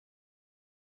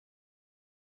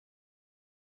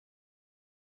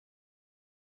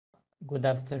Good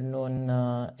afternoon,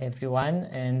 everyone,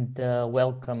 and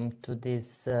welcome to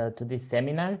this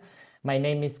seminar. My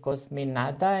name is Cosmin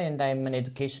Nada, and I'm an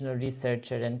educational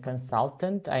researcher and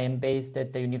consultant. I am based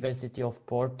at the University of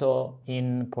Porto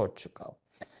in Portugal.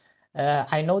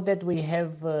 I know that we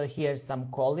have here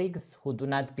some colleagues who do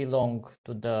not belong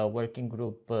to the working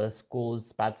group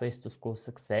Schools Pathways to School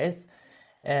Success.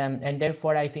 And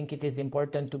therefore, I think it is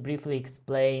important to briefly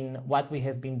explain what we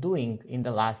have been doing in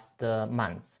the last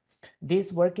months.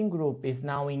 This working group is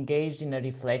now engaged in a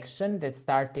reflection that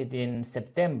started in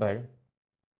September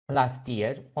last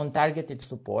year on targeted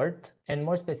support, and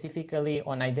more specifically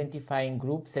on identifying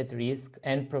groups at risk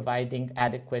and providing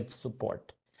adequate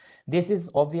support. This is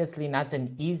obviously not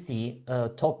an easy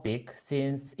topic,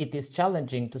 since it is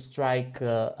challenging to strike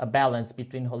a balance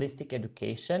between holistic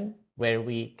education, where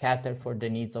we cater for the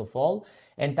needs of all,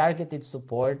 and targeted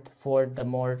support for the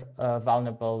more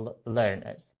vulnerable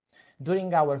learners.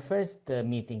 During our first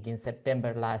meeting in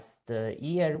September last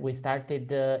year, we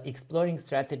started exploring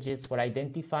strategies for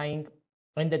identifying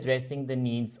and addressing the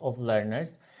needs of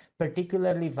learners,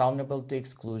 particularly vulnerable to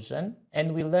exclusion,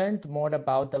 and we learned more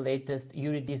about the latest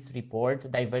EUROCITIES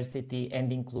report, Diversity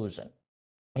and Inclusion.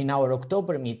 In our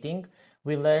October meeting,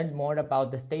 we learned more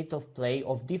about the state of play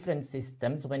of different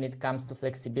systems when it comes to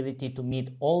flexibility to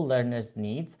meet all learners'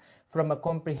 needs from a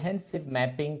comprehensive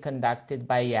mapping conducted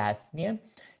by EASNIE,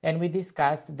 and we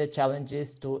discussed the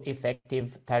challenges to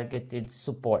effective targeted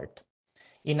support.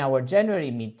 In our January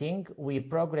meeting, we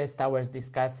progressed towards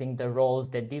discussing the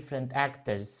roles that different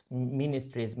actors,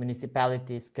 ministries,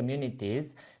 municipalities,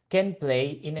 communities, can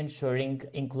play in ensuring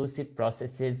inclusive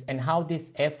processes and how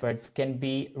these efforts can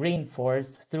be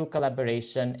reinforced through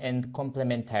collaboration and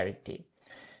complementarity.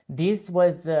 This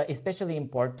was especially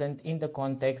important in the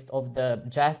context of the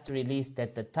just released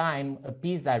at the time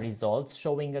PISA results,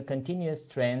 showing a continuous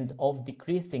trend of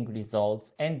decreasing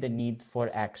results and the need for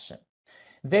action.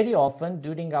 Very often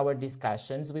during our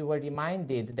discussions, we were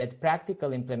reminded that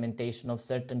practical implementation of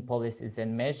certain policies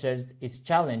and measures is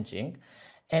challenging,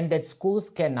 and that schools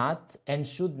cannot and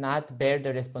should not bear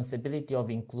the responsibility of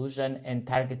inclusion and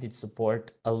targeted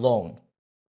support alone.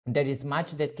 There is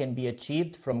much that can be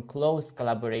achieved from close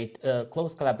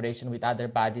collaboration with other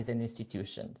bodies and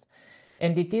institutions.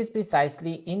 And it is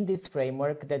precisely in this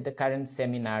framework that the current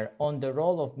seminar on the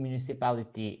role of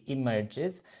municipality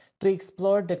emerges, to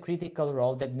explore the critical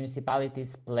role that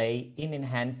municipalities play in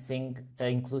enhancing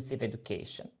inclusive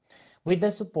education. With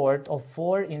the support of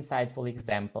 4 insightful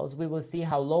examples, we will see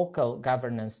how local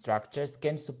governance structures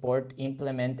can support,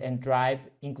 implement, and drive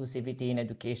inclusivity in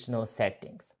educational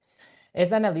settings.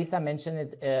 As Annalisa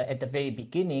mentioned at the very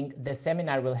beginning, the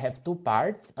seminar will have 2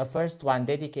 parts. A first one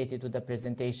dedicated to the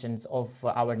presentations of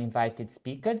our invited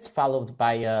speakers, followed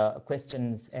by a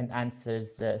questions and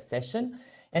answers session.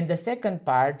 And the second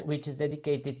part, which is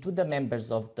dedicated to the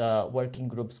members of the working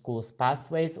group Schools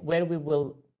Pathways, where we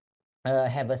will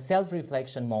have a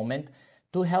self-reflection moment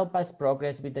to help us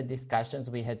progress with the discussions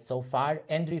we had so far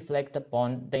and reflect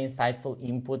upon the insightful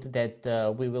input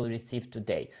that we will receive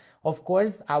today. Of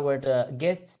course, our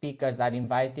guest speakers are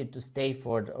invited to stay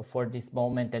for this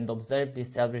moment and observe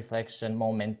this self-reflection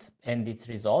moment and its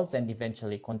results and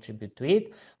eventually contribute to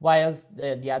it, whilst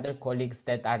the other colleagues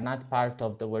that are not part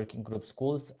of the working group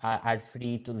schools are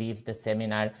free to leave the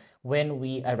seminar when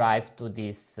we arrive to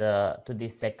this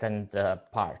second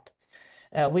part.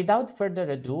 Without further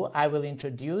ado, I will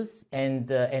introduce and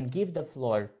give the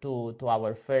floor to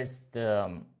our first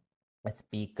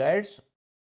speaker,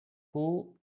 who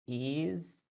is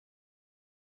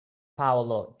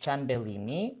Paolo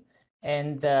Ciambellini.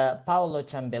 And Paolo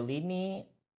Ciambellini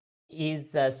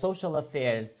is a Social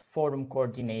Affairs Forum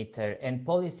Coordinator and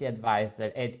Policy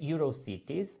Advisor at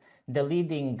EUROCITIES, the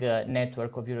leading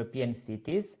network of European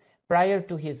cities. Prior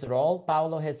to his role,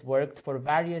 Paolo has worked for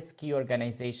various key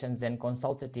organizations and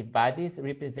consultative bodies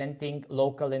representing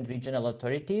local and regional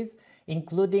authorities,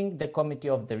 including the Committee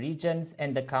of the Regions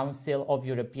and the Council of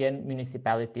European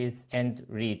Municipalities and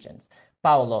Regions.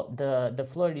 Paolo, the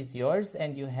floor is yours,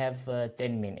 and you have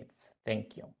 10 minutes.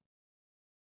 Thank you.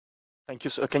 Thank you.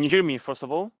 So, can you hear me, first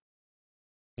of all?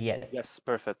 Yes. Yes,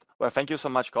 perfect. Well, thank you so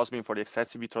much, Cosmin, for the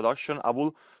extensive introduction. I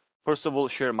will, first of all,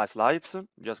 share my slides.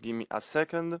 Just give me a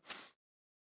second.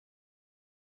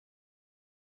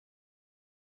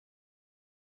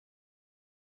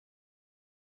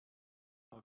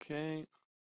 Okay.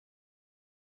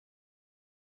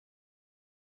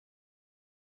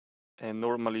 And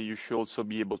normally you should also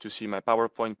be able to see my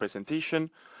PowerPoint presentation.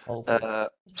 Okay.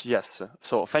 Yes.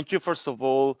 So thank you, first of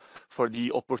all, for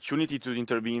the opportunity to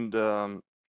intervene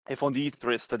and for the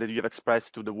interest that you have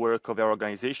expressed to the work of our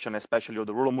organization, especially of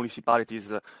the rural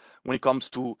municipalities when it comes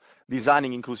to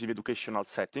designing inclusive educational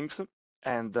settings.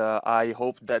 And I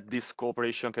hope that this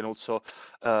cooperation can also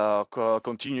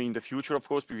continue in the future. Of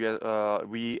course,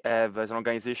 we have, as an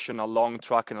organization, a long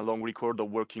track and a long record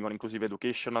of working on inclusive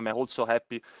education. I'm also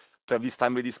happy to have this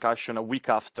timely discussion a week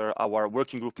after our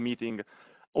working group meeting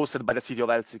hosted by the city of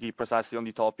Helsinki, precisely on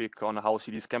the topic on how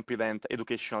cities can prevent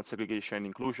educational segregation and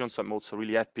inclusion. So I'm also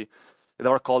really happy that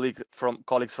our colleagues from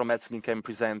Helsinki can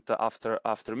present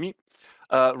after me.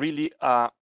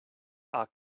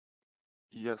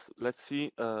 Yes, let's see.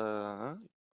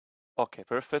 Okay,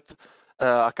 perfect.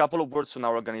 A couple of words on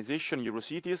our organization,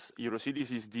 EUROCITIES.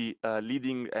 EUROCITIES is the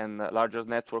leading and largest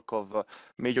network of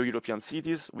major European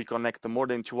cities. We connect more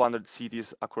than 200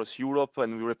 cities across Europe,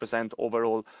 and we represent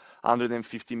overall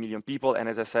 150 million people. And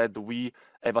as I said, we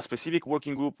have a specific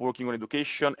working group working on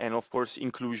education, and of course,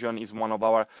 inclusion is one of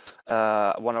our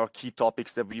key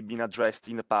topics that we've been addressed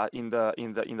in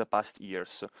the past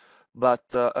years. But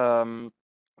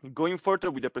going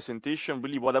further with the presentation,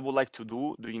 really what I would like to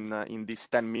do in these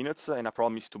 10 minutes, and I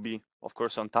promise to be, of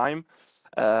course, on time,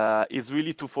 is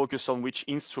really to focus on which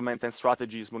instrument and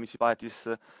strategies municipalities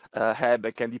have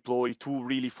and can deploy to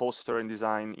really foster and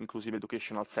design inclusive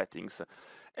educational settings.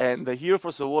 And here,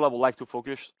 first of all, I would like to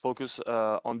focus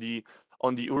on the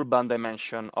urban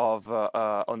dimension of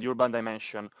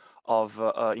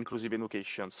inclusive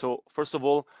education. So first of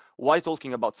all, why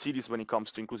talking about cities when it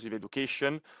comes to inclusive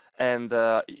education? And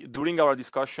during our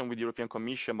discussion with the European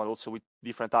Commission, but also with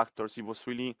different actors, it was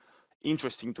really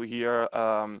interesting to hear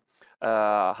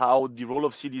how the role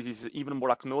of cities is even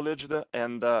more acknowledged,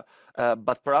 and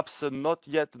but perhaps not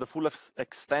yet the full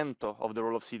extent of the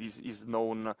role of cities is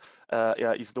known,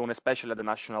 especially at the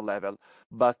national level.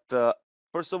 But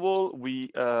first of all,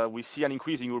 we see an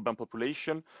increasing urban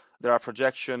population. There are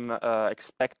projections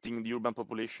expecting the urban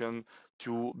population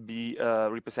to be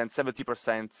represent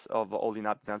 70% of all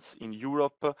inhabitants in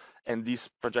Europe, and these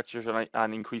projections are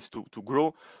an increase to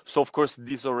grow. So of course,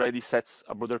 this already sets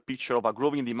a broader picture of a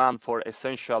growing demand for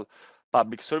essential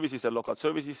public services and local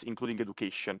services, including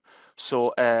education.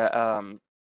 So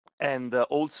and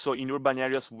also in urban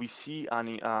areas, we see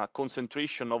a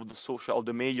concentration of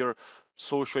the major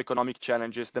socio-economic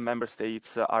challenges the member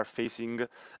states are facing,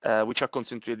 which are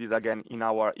concentrated again in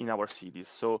our cities.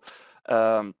 So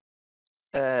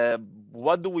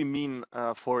what do we mean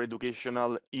for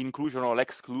educational inclusion or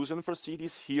exclusion for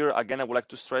cities? Here, again, I would like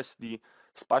to stress the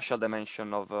spatial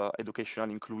dimension of educational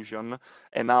inclusion,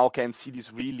 and how can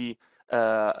cities really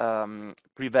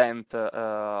prevent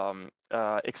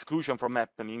exclusion from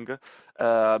happening,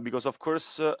 because of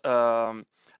course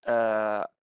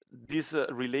this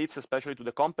relates especially to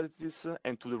the competencies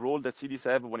and to the role that cities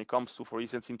have when it comes to, for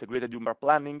instance, integrated urban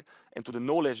planning, and to the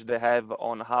knowledge they have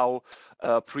on how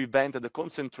prevent the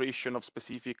concentration of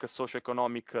specific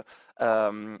socioeconomic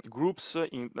groups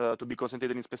to be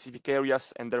concentrated in specific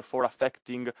areas, and therefore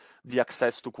affecting the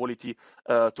access to quality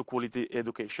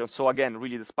education. So again,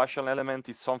 really the spatial element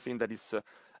is something that is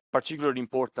particularly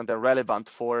important and relevant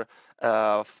for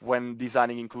when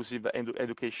designing inclusive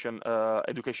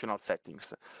educational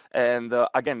settings. And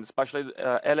again, the spatial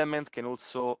element can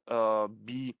also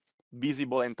be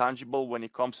visible and tangible when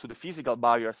it comes to the physical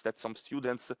barriers that some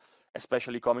students,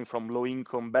 especially coming from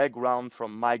low-income background,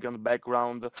 from migrant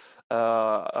background,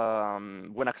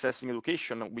 when accessing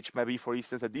education, which may be, for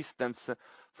instance, a distance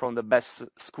from the best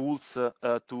schools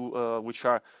to which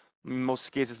are in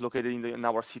most cases located in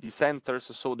our city centers.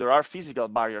 So there are physical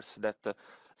barriers that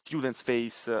students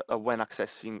face when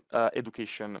accessing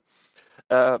education.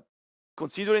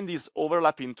 Considering these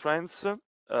overlapping trends,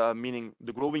 meaning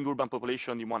the growing urban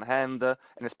population on the one hand,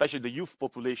 and especially the youth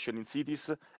population in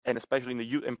cities, and especially in the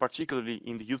youth, and particularly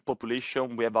in the youth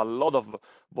population, we have a lot of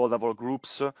vulnerable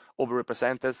groups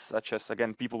overrepresented, such as,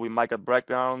 again, people with migrant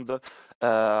background,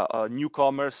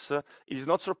 newcomers. It is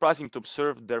not surprising to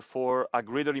observe, therefore, a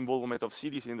greater involvement of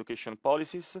cities in education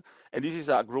policies, and this is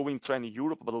a growing trend in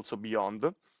Europe, but also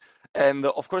beyond. And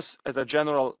of course, as a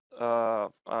general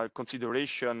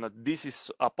consideration, this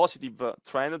is a positive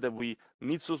trend that we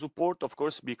need to support, of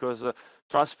course, because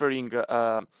transferring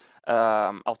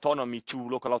autonomy to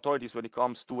local authorities when it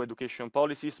comes to education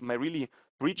policies may really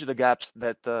bridge the gaps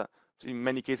that in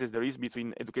many cases there is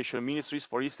between education ministries,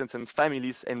 for instance, and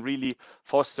families, and really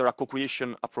foster a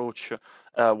co-creation approach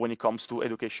when it comes to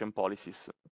education policies.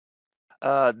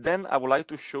 Then I would like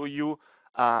to show you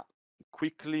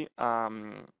quickly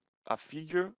a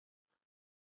figure.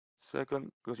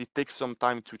 Second, because it takes some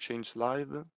time to change slide.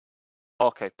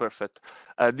 Okay, perfect.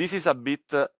 This is a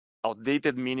bit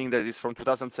outdated, meaning that it's from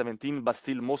 2017, but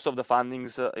still most of the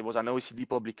fundings, it was an OECD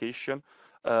publication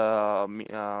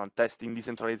testing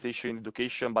decentralization in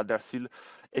education, but they're still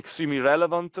extremely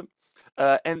relevant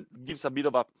and gives a bit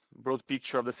of a broad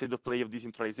picture of the state of play of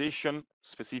decentralization,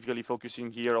 specifically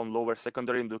focusing here on lower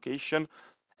secondary education.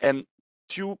 And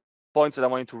 2 points that I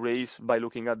wanted to raise by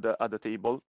looking at the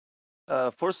table.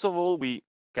 First of all, we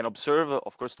can observe,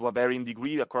 of course, to a varying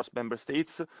degree across member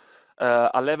states,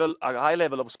 a high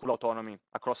level of school autonomy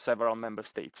across several member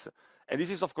states. And this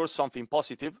is, of course, something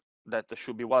positive that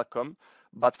should be welcome.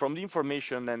 But from the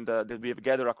information and that we have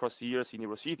gathered across the years in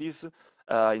EUROCITIES, in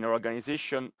our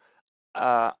organization,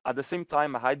 at the same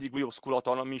time, a high degree of school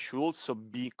autonomy should also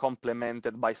be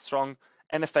complemented by strong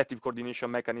and effective coordination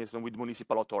mechanism with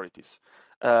municipal authorities.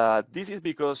 This is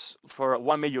because, for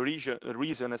one major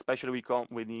reason, especially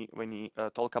when we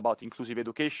talk about inclusive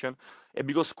education,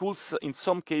 because schools in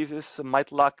some cases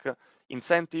might lack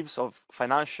incentives of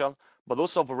financial, but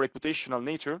also of a reputational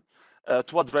nature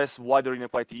to address wider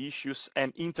inequality issues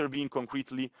and intervene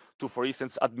concretely to, for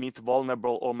instance, admit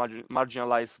vulnerable or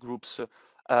marginalized groups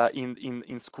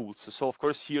in schools. So, of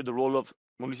course, here the role of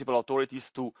municipal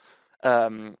authorities to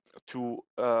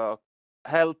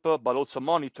help, but also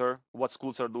monitor what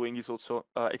schools are doing is also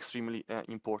extremely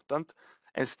important.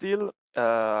 And still,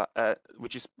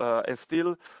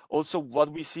 also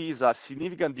what we see is a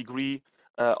significant degree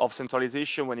of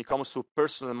centralization when it comes to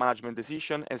personal management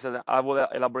decision. As I will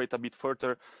elaborate a bit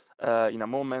further in a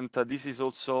moment. This is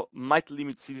also might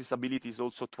limit cities' abilities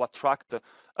also to attract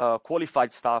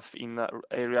qualified staff in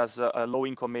areas,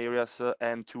 low-income areas,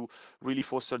 and to really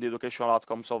foster the educational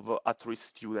outcomes of at-risk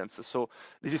students. So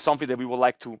this is something that we would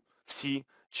like to see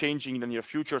changing in the near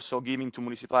future. So giving to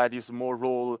municipalities more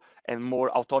role and more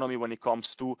autonomy when it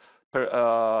comes to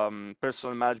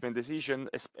personal management decision,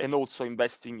 and also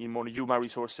investing in more human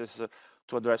resources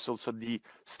to address also the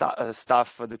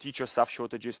the teacher staff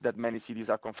shortages that many cities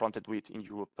are confronted with in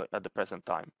Europe at the present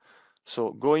time.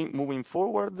 So moving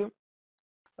forward,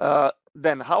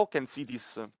 then how can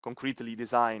cities concretely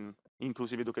design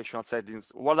inclusive educational settings?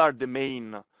 What are the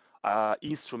main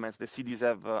instruments the cities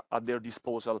have at their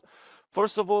disposal?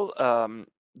 First of all,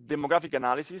 demographic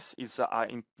analysis is a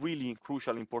really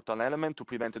crucial, important element to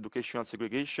prevent educational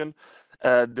segregation.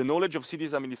 The knowledge of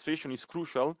cities administration is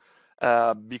crucial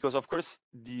because, of course,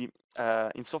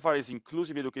 insofar as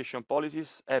inclusive education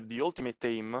policies have the ultimate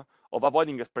aim of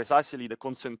avoiding precisely the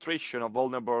concentration of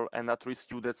vulnerable and at-risk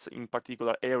students in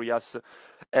particular areas.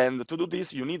 And to do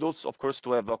this, you need also, of course,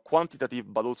 to have a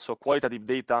quantitative but also qualitative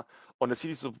data on the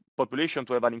city's population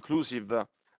to have an inclusive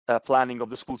planning of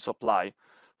the school supply.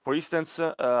 For instance,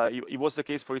 it was the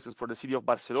case, for instance, for the city of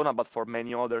Barcelona, but for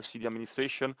many other city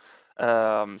administration,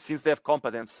 since they have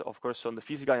competence, of course, on the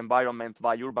physical environment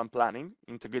by urban planning,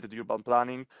 integrated urban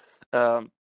planning,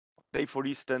 they, for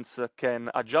instance, can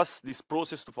adjust this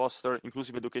process to foster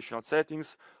inclusive educational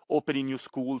settings, opening new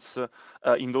schools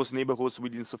in those neighborhoods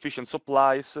with insufficient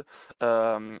supplies,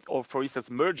 or, for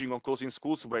instance, merging or closing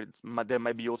schools where there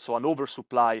might be also an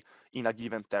oversupply in a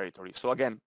given territory. So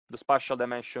again, the spatial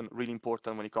dimension really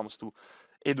important when it comes to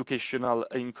educational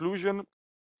inclusion.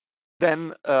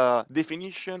 Then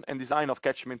definition and design of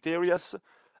catchment areas.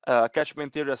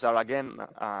 Catchment areas are again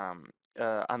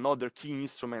another key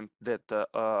instrument that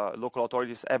local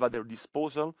authorities have at their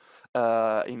disposal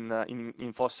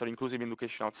in fostering inclusive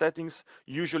educational settings.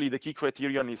 Usually the key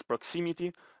criterion is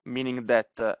proximity, meaning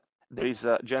that there is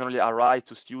generally a right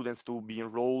to students to be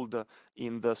enrolled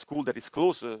in the school that is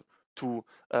closer to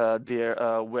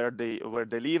where they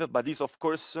live. But this, of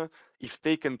course, if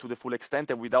taken to the full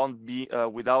extent and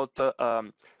without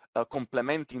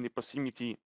complementing the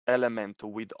proximity element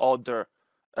with other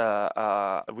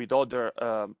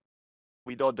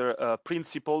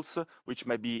principles, which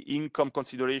may be income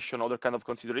consideration, other kind of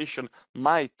consideration,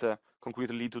 might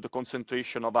concretely lead to the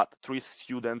concentration of at-risk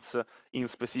students in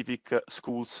specific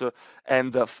schools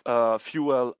and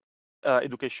fuel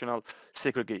educational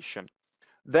segregation.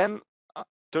 Then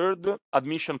third,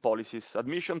 admission policies.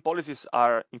 Admission policies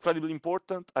are incredibly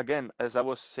important. Again, as I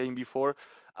was saying before,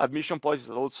 admission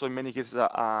policies are also in many cases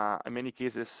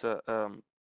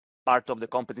part of the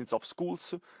competence of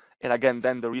schools. And again,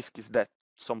 then the risk is that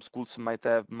some schools might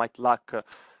lack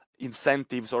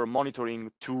incentives or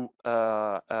monitoring to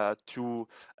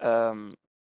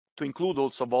include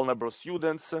also vulnerable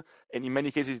students, and in many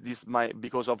cases this might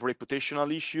because of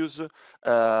reputational issues,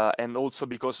 and also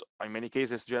because in many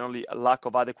cases generally a lack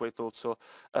of adequate also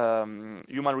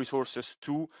human resources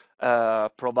to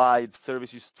provide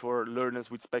services for learners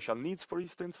with special needs, for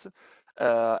instance,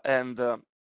 and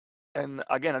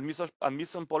again,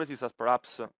 admission policies are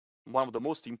perhaps one of the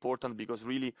most important, because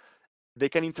really they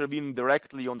can intervene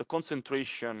directly on the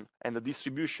concentration and the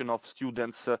distribution of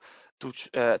students to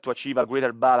achieve a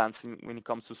greater balance when it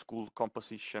comes to school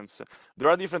compositions. There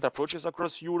are different approaches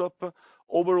across Europe.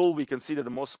 Overall, we can see that the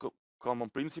most common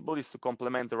principle is to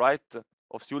complement the right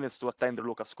of students to attend their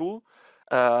local school,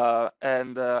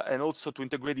 and also to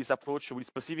integrate this approach with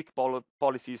specific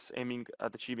policies aiming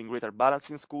at achieving greater balance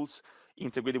in schools,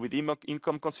 integrated with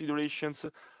income considerations,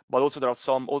 but also there are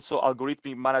some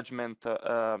algorithmic management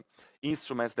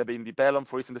instruments that have been developed.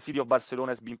 For instance, the city of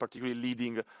Barcelona has been particularly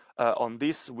leading on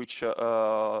this, which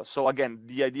so again,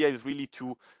 the idea is really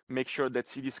to make sure that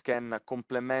cities can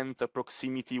complement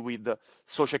proximity with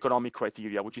socioeconomic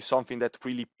criteria, which is something that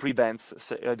really prevents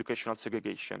educational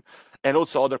segregation. And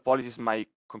also other policies might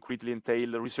concretely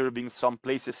entail reserving some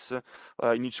places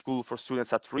in each school for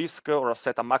students at risk, or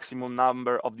set a maximum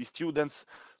number of the students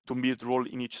to meet role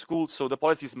in each school. So the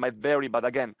policies might vary, but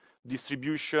again,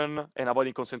 distribution and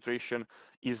avoiding concentration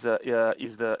is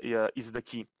the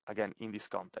key again in this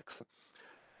context.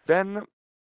 Then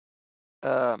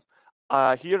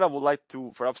here I would like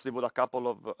to perhaps devote a couple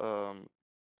of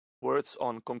words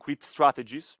on concrete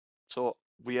strategies. So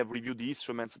we have reviewed the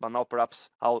instruments, but now perhaps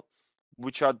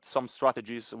which are some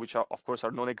strategies which are, of course,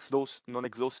 are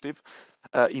non-exhaustive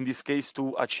in this case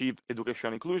to achieve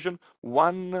educational inclusion.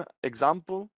 One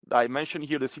example I mentioned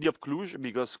here, the city of Cluj,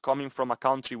 because coming from a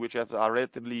country which has a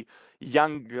relatively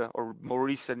young or more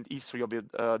recent history of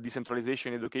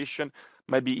decentralization in education,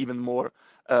 might be even more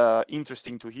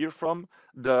interesting to hear from.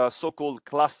 The so-called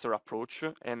cluster approach,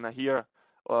 and here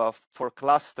for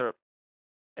cluster,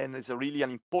 and it's really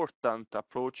an important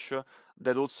approach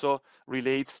that also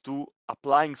relates to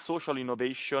applying social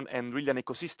innovation and really an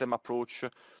ecosystem approach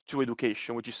to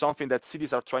education, which is something that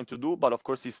cities are trying to do, but of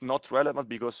course is not relevant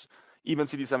because even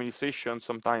cities administration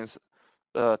sometimes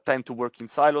tend to work in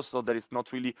silos, so there is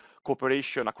not really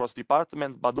cooperation across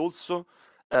departments, but also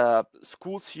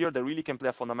schools here that really can play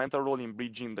a fundamental role in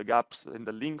bridging the gaps and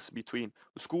the links between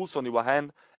schools on the one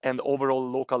hand and overall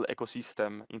local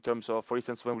ecosystem in terms of, for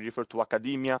instance, when we refer to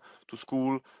academia, to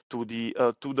school, to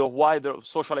the wider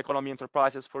social economy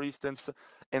enterprises, for instance,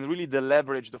 and really the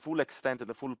leverage, the full extent and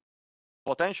the full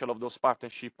potential of those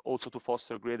partnerships also to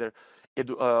foster greater,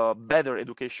 better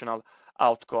educational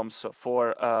outcomes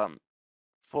for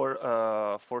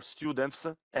students.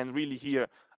 And really here,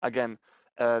 again,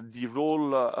 the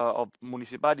role of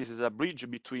municipalities is a bridge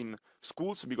between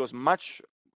schools, because much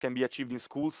can be achieved in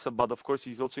schools, but of course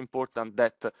it's also important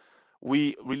that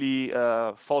we really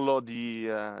follow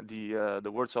the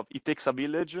words of it takes a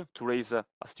village to raise a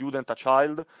student, a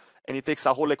child, and it takes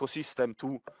a whole ecosystem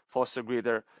to foster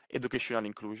greater educational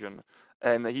inclusion.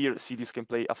 And here cities can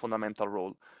play a fundamental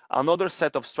role. Another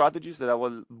set of strategies that I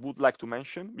would like to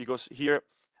mention, because here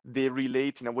they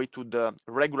relate in a way to the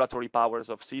regulatory powers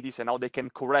of cities and how they can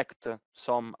correct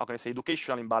some, how can I say,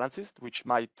 educational imbalances, which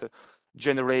might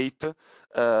generate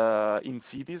in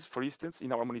cities, for instance,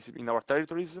 in our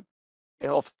territories.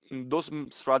 And of those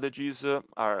strategies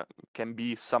can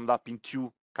be summed up in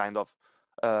two kind of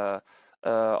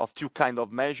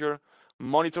measure: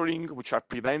 monitoring, which are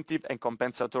preventive, and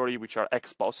compensatory, which are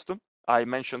ex post. I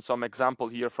mentioned some example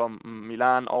here from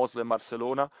Milan, Oslo, and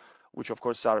Barcelona, which of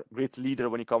course are great leader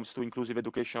when it comes to inclusive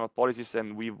educational policies,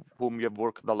 and whom we have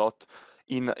worked a lot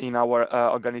in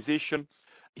our organization.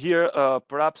 Here,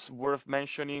 perhaps worth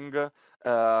mentioning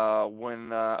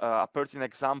when a pertinent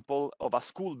example of a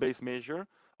school-based measure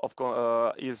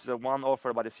is one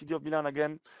offered by the city of Milan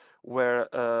again, where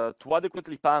to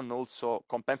adequately plan also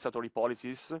compensatory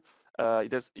policies,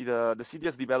 the city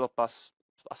has developed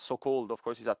a so-called, of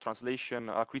course, is a translation,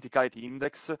 a criticality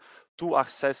index to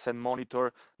assess and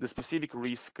monitor the specific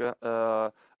risk,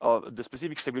 of the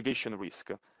specific segregation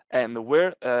risk, and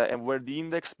where the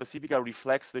index specifically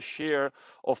reflects the share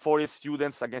of foreign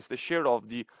students against the share of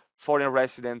the foreign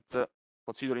resident,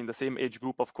 considering the same age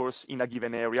group, of course, in a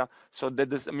given area, so that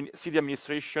the city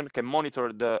administration can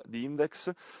monitor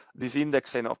this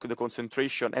index and of the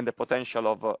concentration and the potential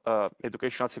of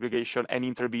educational segregation, and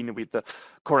intervene with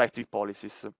corrective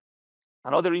policies.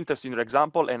 Another interesting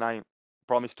example, and I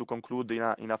promise to conclude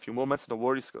in a few moments, no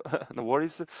worries, no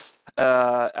worries.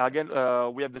 Again,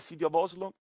 we have the city of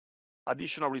Oslo,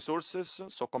 additional resources,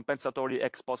 so compensatory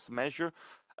ex post measure,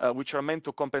 which are meant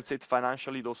to compensate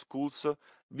financially those schools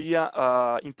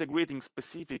via integrating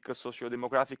specific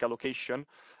socio-demographic allocation,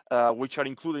 which are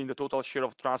included in the total share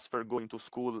of transfer going to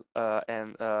school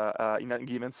and in a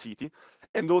given city.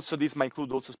 And also this might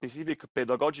include also specific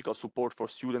pedagogical support for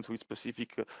students with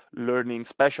specific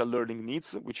special learning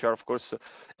needs, which are of course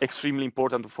extremely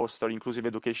important to foster inclusive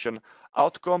education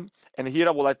outcome. And here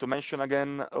I would like to mention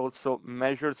again also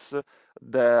measures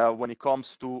when it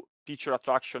comes to teacher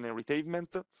attraction and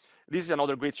retainment. This is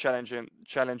another great challenge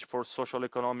for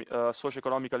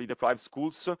socioeconomically deprived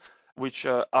schools, which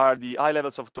are the high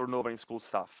levels of turnover in school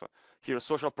staff. Here,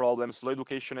 social problems, low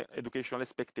educational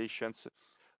expectations,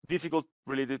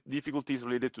 difficulties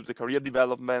related to the career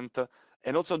development,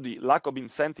 and also the lack of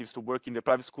incentives to work in the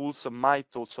private schools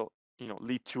might also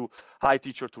lead to high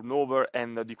teacher turnover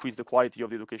and decrease the quality of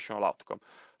the educational outcome.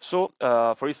 So,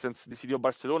 for instance, the city of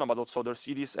Barcelona, but also other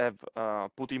cities have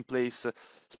put in place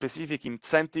specific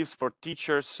incentives for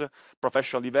teachers,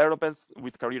 professional development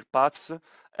with career paths,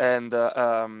 and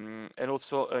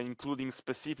also including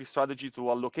specific strategy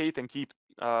to allocate and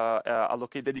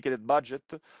allocate dedicated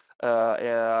budget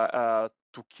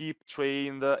to keep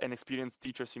trained and experienced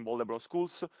teachers in vulnerable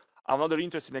schools. Another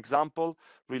interesting example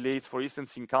relates, for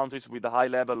instance, in countries with a high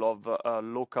level of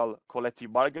local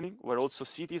collective bargaining, where also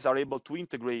cities are able to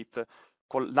integrate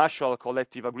national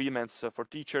collective agreements for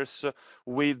teachers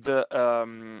with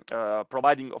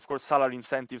providing, of course, salary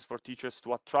incentives for teachers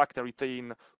to attract and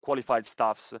retain qualified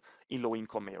staffs in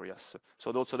low-income areas.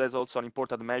 So that's also an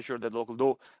important measure that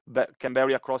although can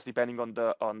vary across depending on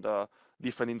the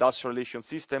different industrial relation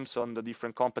systems, on the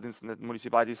different competencies that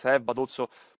municipalities have, but also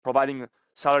providing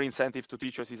salary incentives to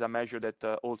teachers is a measure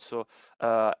that also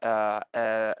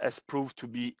has proved to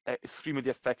be extremely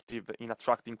effective in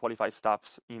attracting qualified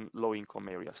staffs in low-income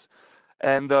areas.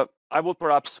 And I will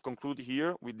perhaps conclude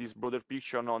here with this broader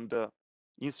picture on the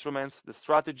instruments, the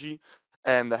strategy,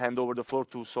 and hand over the floor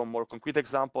to some more concrete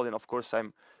example. And of course,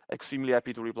 I'm extremely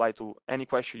happy to reply to any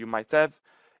question you might have.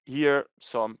 Here,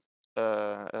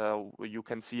 you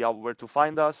can see where to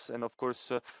find us, and of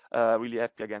course, really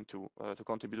happy again to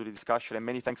contribute to the discussion. And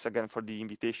many thanks again for the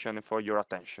invitation and for your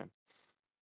attention.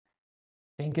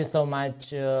 Thank you so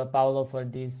much, Paolo, for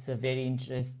this very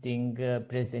interesting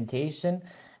presentation.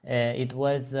 It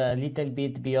was a little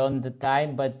bit beyond the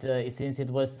time, but since it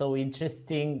was so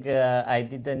interesting, I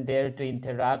didn't dare to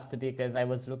interrupt because I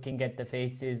was looking at the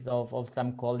faces of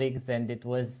some colleagues, and it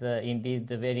was indeed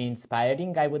very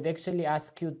inspiring. I would actually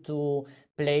ask you to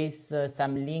place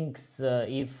some links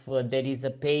if there is a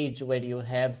page where you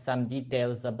have some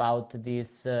details about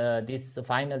these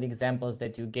final examples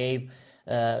that you gave,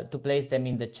 to place them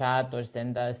in the chat or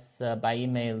send us by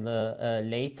email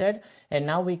later. And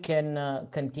now we can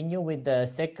continue with the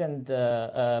second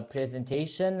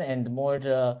presentation, and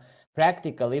more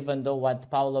practical, even though what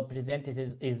Paolo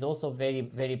presented is also very,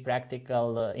 very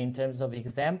practical in terms of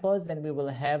examples. And we will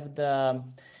have the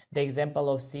example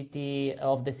of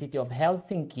the city of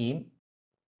Helsinki.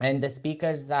 And the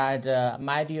speakers are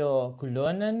Mario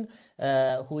Kulonen,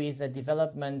 who is a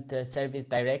development service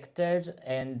director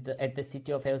and at the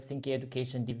City of Helsinki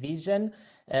Education Division,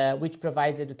 which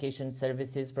provides education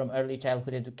services from early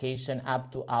childhood education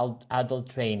up to adult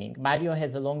training. Mario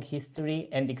has a long history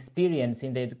and experience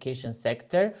in the education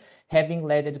sector, having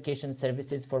led education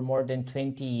services for more than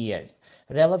 20 years.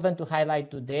 Relevant to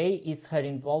highlight today is her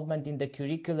involvement in the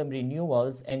curriculum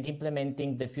renewals and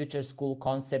implementing the future school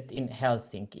concept in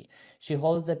Helsinki. She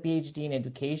holds a PhD in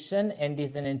education and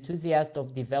is an enthusiast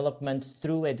of development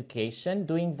through education,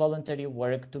 doing voluntary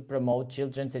work to promote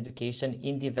children's education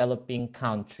in developing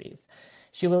countries.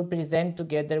 She will present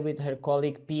together with her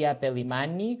colleague Pia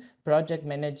Pelimani, project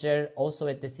manager also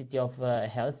at the City of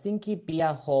Helsinki.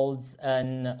 Pia holds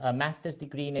a master's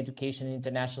degree in education and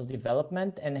international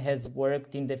development and has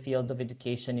worked in the field of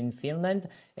education in Finland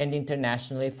and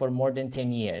internationally for more than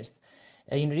 10 years.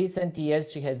 In recent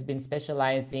years, she has been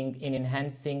specializing in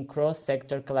enhancing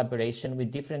cross-sector collaboration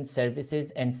with different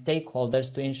services and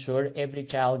stakeholders to ensure every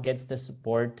child gets the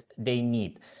support they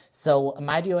need. So,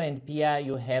 Mario and Pia,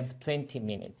 you have 20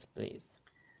 minutes, please.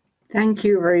 Thank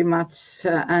you very much.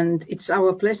 And it's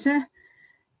our pleasure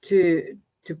to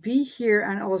be here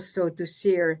and also to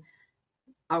share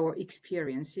our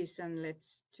experiences. And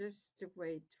let's just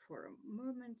wait for a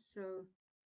moment so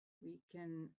we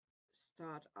can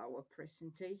start our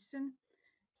presentation.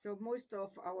 So most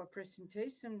of our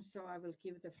presentation, so I will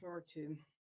give the floor to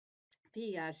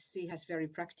Pia, as she has very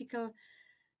practical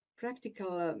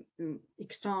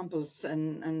examples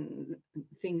and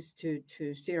things to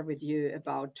share with you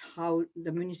about how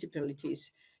the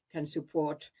municipalities can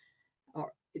support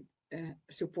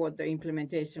support the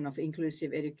implementation of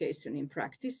inclusive education in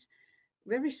practice.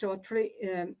 Very shortly,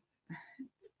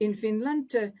 in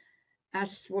Finland,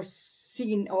 as was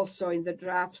seen also in the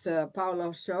draft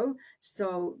Paolo showed,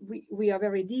 so we are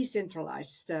very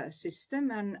decentralized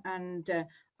system, and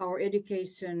our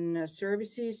education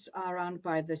services are run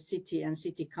by the city and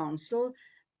city council.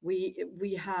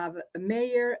 We have a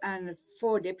mayor and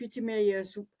 4 deputy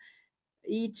mayors,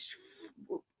 each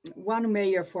one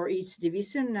mayor for each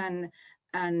division,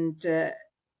 and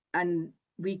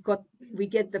we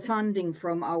get the funding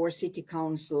from our city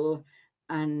council,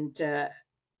 and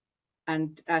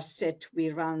as said, we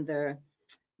run the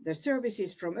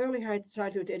services from early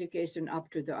childhood education up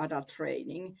to the adult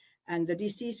training, and the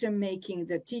decision making,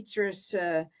 the teachers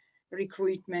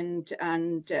recruitment,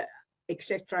 and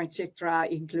etc.,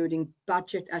 including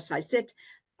budget, as I said.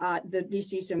 The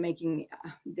decision making,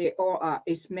 they all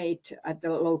is made at the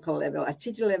local level, at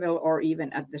city level, or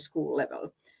even at the school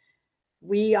level.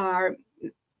 We are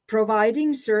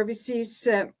providing services.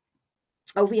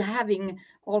 We're having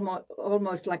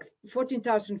almost like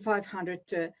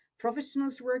 14,500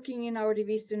 professionals working in our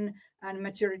division, and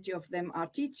majority of them are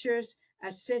teachers.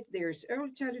 As said, there's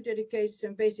early childhood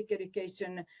education, basic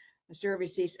education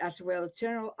services, as well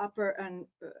general upper and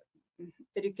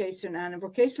education and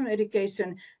vocational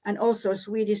education, and also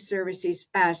Swedish services,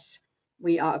 as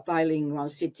we are a bilingual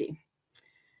city.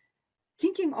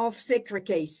 Thinking of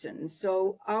segregation,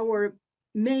 so our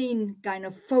main kind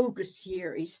of focus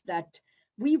here is that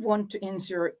we want to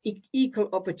ensure equal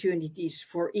opportunities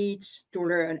for each to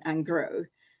learn and grow.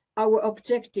 Our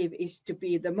objective is to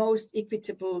be the most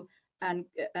equitable and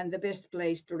the best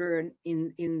place to learn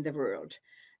in the world.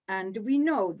 And we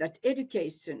know that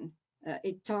education,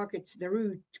 it targets the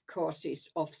root causes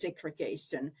of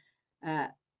segregation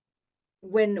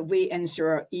when we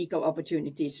ensure equal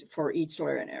opportunities for each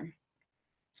learner.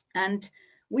 And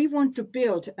we want to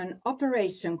build an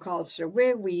operation culture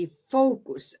where we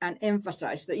focus and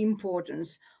emphasize the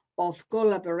importance of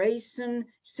collaboration,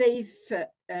 safe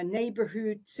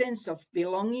neighborhood, sense of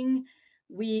belonging.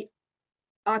 We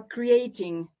are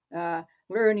creating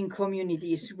learning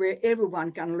communities where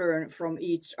everyone can learn from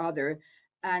each other.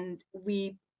 And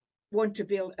we want to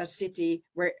build a city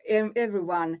where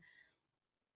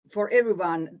for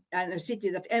everyone, and a city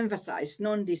that emphasizes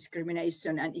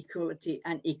non-discrimination and equality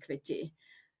and equity.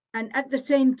 And at the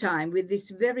same time, with this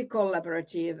very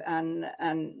collaborative and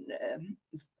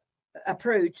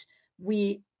approach,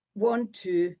 we want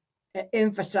to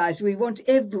emphasize, we want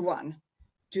everyone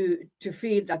to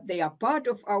feel that they are part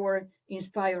of our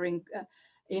inspiring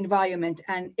environment,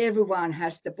 and everyone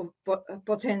has the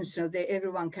potential,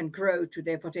 everyone can grow to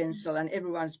their potential, and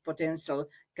everyone's potential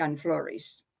can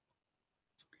flourish.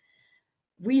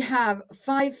 We have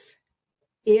 5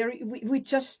 areas. We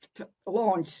just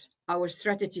launched our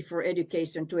strategy for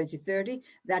education 2030,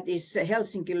 that is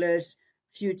Helsinki Learns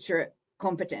Future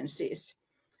Competencies.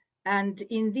 And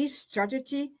in this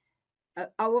strategy,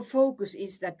 our focus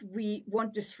is that we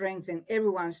want to strengthen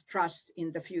everyone's trust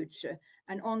in the future.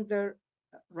 And on the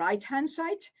right-hand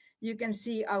side, you can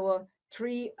see our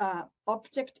 3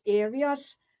 object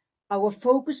areas, our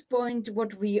focus point,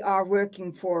 what we are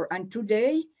working for. And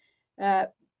today,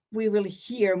 we will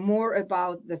hear more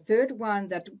about the third one,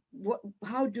 that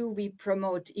how do we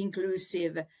promote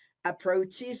inclusive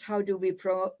approaches? How do we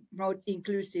promote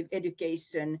inclusive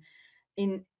education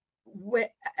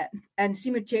and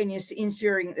simultaneously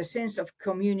ensuring a sense of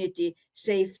community,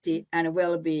 safety, and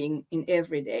well-being in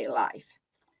everyday life?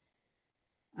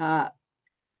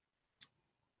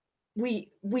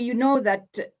 We know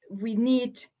that we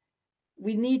need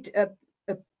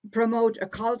promote a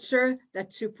culture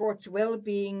that supports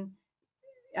well-being,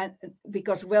 and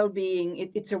because well-being,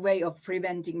 it's a way of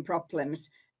preventing problems.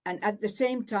 And at the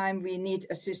same time, we need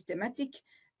a systematic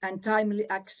and timely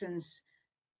actions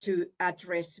to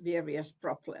address various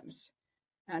problems.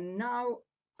 And now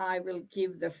I will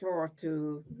give the floor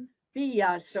to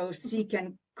Pia, so she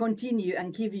can continue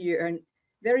and give you a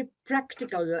very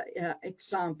practical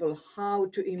example how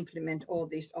to implement all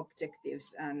these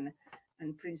objectives and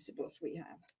principles we have.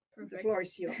 Perfect. The floor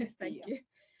is yours. Thank you.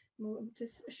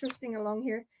 Just shifting along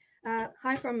here.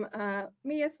 Hi from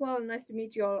me as well. Nice to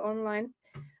meet you all online.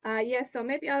 Yes, so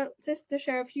maybe I'll just to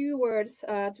share a few words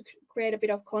to create a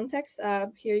bit of context.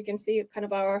 Here you can see kind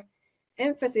of our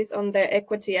emphasis on the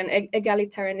equity and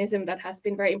egalitarianism that has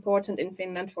been very important in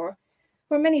Finland for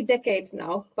many decades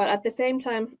now. But at the same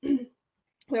time,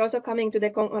 we're also coming to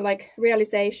the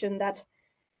realization that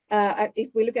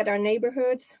if we look at our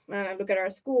neighborhoods and look at our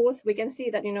schools, we can see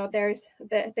that there's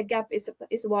the gap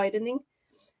is widening,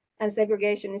 and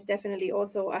segregation is definitely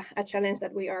also a challenge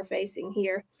that we are facing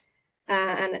here.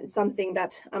 and it's something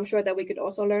that I'm sure that we could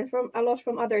also learn a lot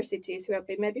from other cities who have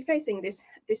been maybe facing this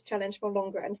challenge for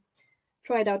longer and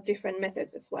tried out different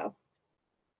methods as well.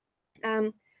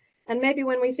 And maybe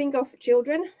when we think of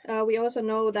children, we also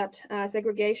know that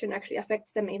segregation actually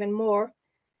affects them even more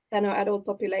than our adult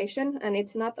population. And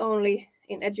it's not only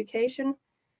in education,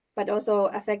 but also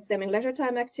affects them in leisure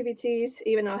time activities,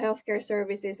 even our healthcare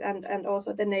services, and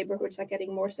also the neighborhoods are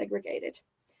getting more segregated.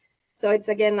 So it's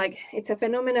again, like, it's a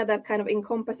phenomena that kind of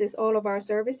encompasses all of our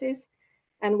services.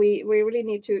 And we really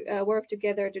need to work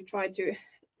together to try to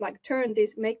like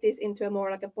make this into a more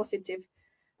like a positive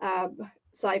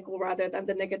cycle rather than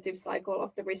the negative cycle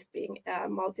of the risk being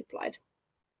multiplied.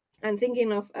 And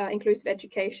thinking of inclusive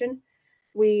education,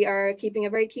 we are keeping a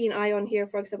very keen eye on here,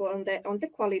 for example, on the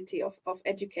quality of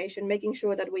education, making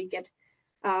sure that we get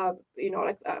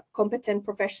competent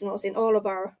professionals in all of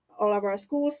our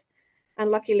schools. And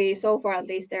luckily, so far at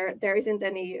least, there isn't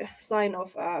any sign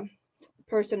of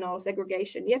personal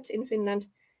segregation yet in Finland,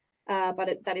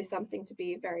 but that is something to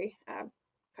be very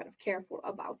kind of careful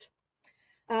about.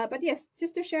 But yes,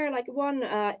 just to share like one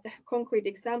concrete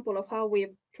example of how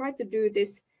we've tried to do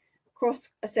this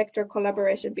cross-sector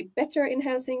collaboration a bit better in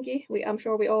Helsinki. I'm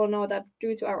sure we all know that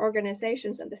due to our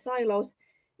organizations and the silos,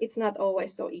 it's not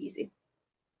always so easy.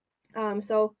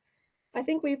 So I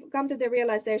think we've come to the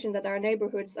realization that our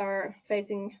neighborhoods are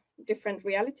facing different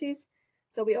realities.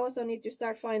 So we also need to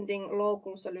start finding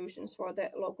local solutions for the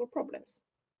local problems.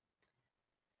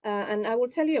 And I will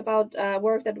tell you about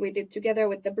work that we did together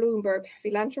with the Bloomberg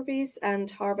Philanthropies and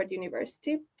Harvard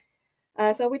University.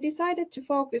 So we decided to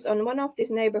focus on one of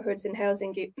these neighborhoods in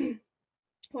Helsinki.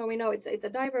 Well, we know it's a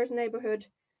diverse neighborhood.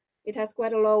 It has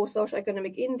quite a low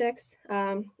socioeconomic index.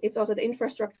 It's also the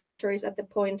infrastructure is at the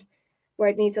point where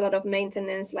it needs a lot of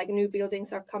maintenance, like new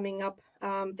buildings are coming up.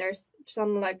 There's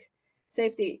some like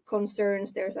safety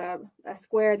concerns. There's a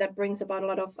square that brings about a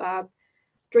lot of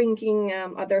drinking,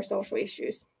 other social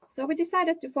issues. So we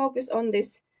decided to focus on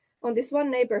this one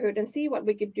neighborhood and see what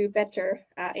we could do better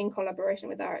in collaboration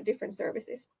with our different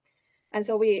services. And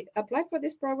so we applied for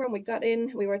this program, we got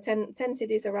in, we were 10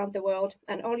 cities around the world,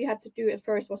 and all you had to do at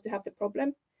first was to have the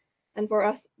problem. And for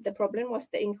us, the problem was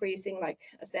the increasing like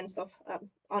a sense of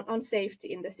unsafety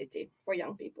in the city for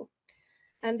young people.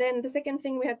 And then the second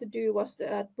thing we had to do was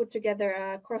to put together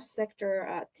a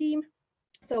cross-sector team.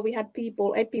 So we had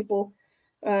 8 people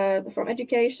from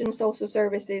education, social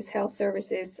services, health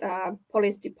services,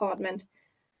 police department,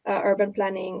 urban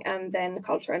planning, and then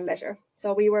culture and leisure.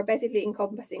 So we were basically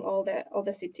encompassing all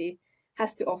the city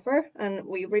has to offer, and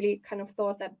we really kind of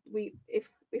thought that if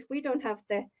we don't have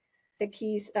the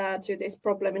keys to this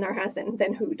problem in our hands,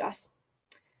 then who does?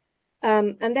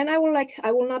 And then I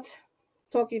will not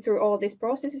talk you through all these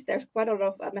processes. There's quite a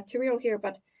lot of material here,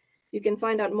 but you can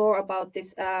find out more about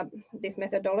this this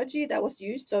methodology that was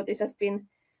used. So this has been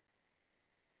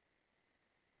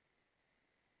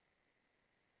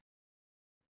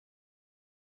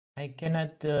I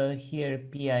cannot hear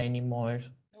Pia anymore.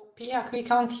 Pia, we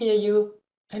can't hear you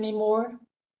anymore.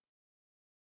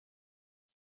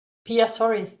 Pia,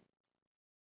 sorry.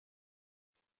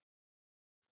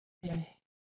 Yeah.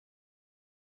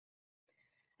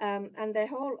 And the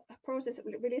whole process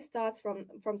really starts from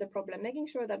the problem, making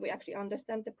sure that we actually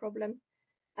understand the problem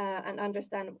and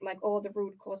understand like all the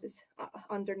root causes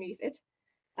underneath it.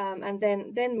 And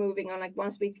then moving on, like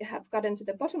once we have gotten to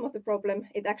the bottom of the problem,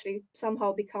 it actually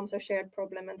somehow becomes a shared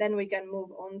problem, and then we can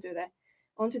move on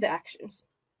to the actions.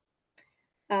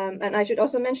 And I should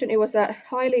also mention it was a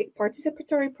highly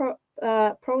participatory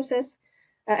process.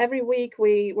 Every week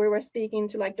we were speaking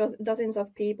to like dozens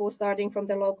of people, starting from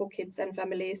the local kids and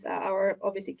families, our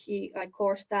obviously key like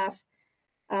core staff,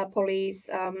 police,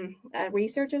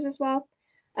 researchers as well.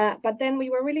 But then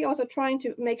we were really also trying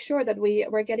to make sure that we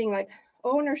were getting like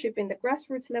ownership in the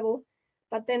grassroots level,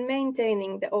 but then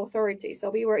maintaining the authority. So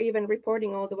we were even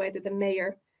reporting all the way to the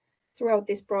mayor throughout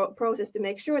this process to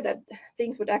make sure that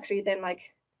things would actually then like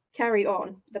carry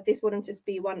on, that this wouldn't just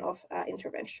be one-off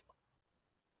intervention.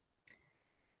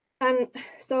 And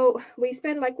so we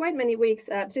spent like quite many weeks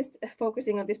just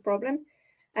focusing on this problem.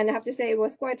 And I have to say it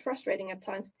was quite frustrating at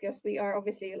times, because we are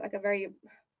obviously like a very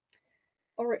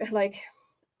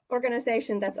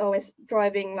organization that's always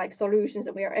driving like solutions,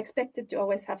 and we are expected to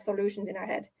always have solutions in our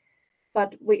head.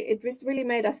 But it just really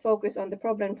made us focus on the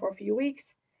problem for a few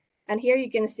weeks. And here you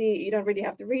can see, you don't really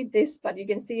have to read this, but you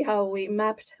can see how we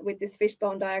mapped with this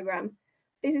fishbone diagram.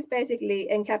 This is basically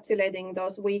encapsulating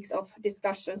those weeks of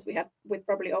discussions we had with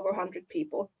probably over 100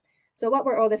 people. So what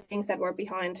were all the things that were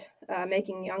behind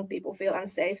making young people feel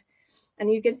unsafe?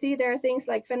 And you can see there are things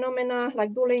like phenomena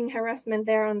like bullying, harassment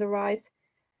there on the rise.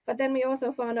 But then we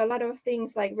also found a lot of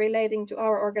things like relating to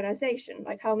our organization,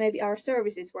 like how maybe our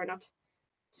services were not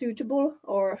suitable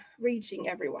or reaching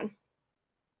everyone.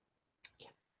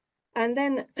 And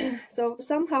then, so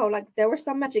somehow, like there was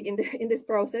some magic in this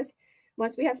process.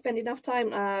 Once we had spent enough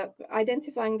time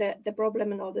identifying the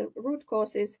problem and all the root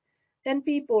causes, then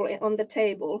people on the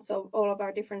table, so all of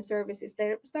our different services,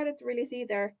 they started to really see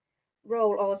their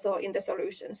role also in the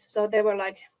solutions. So they were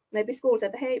like, maybe school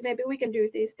said, hey, maybe we can do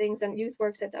these things, and youth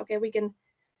work said, okay, we can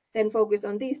then focus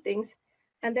on these things.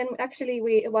 And then actually,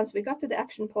 once we got to the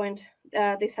action point,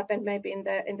 this happened maybe in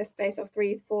the space of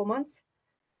 3 to 4 months.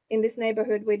 In this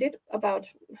neighborhood, we did about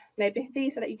maybe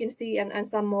these that you can see, and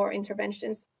some more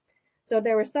interventions. So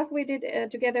there was stuff we did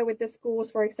together with the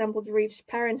schools, for example, to reach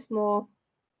parents more,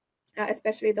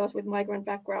 especially those with migrant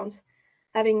backgrounds,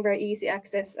 having very easy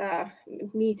access,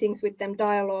 meetings with them,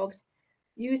 dialogues,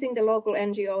 using the local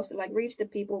NGOs to like reach the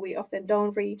people we often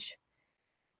don't reach.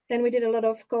 Then we did a lot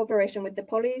of cooperation with the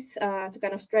police to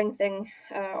kind of strengthen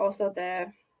also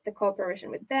the cooperation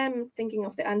with them, thinking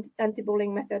of the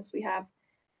anti-bullying methods we have.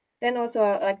 Then also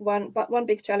like one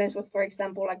big challenge was, for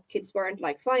example, like kids weren't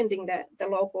like finding the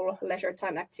local leisure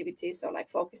time activities, so like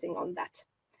focusing on that.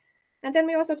 And then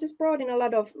we also just brought in a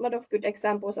lot of good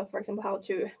examples of, for example, how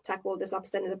to tackle the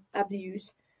substance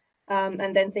abuse,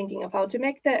 and then thinking of how to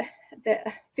make the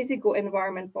physical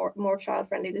environment more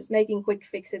child-friendly, just making quick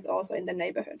fixes also in the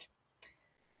neighborhood.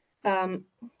 How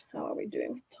are we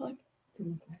doing with time?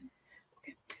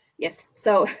 Okay. Yes,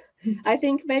 so I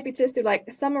think maybe just to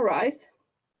like summarize,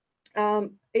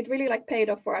 it really like paid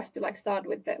off for us to like start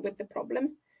with the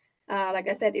problem. Like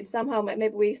I said, it's somehow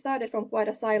maybe we started from quite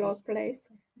a siloed place,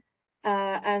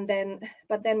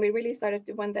 but then we really started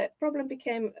to, when the problem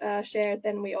became shared,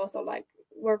 then we also like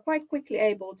were quite quickly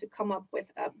able to come up with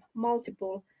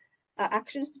multiple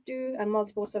actions to do and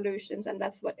multiple solutions. And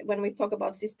that's what, when we talk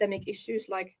about systemic issues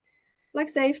like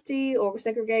safety or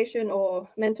segregation or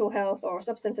mental health or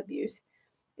substance abuse,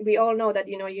 we all know that,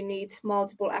 you know, you need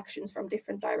multiple actions from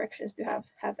different directions to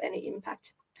have any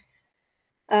impact.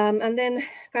 And then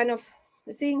kind of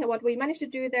seeing what we managed to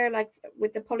do there, like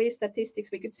with the police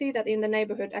statistics, we could see that in the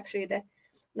neighborhood, actually the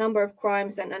number of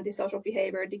crimes and antisocial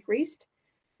behavior decreased.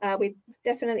 We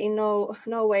definitely in no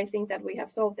way think that we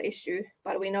have solved the issue,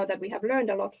 but we know that we have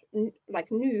learned a lot like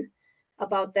new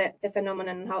about the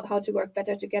phenomenon and how to work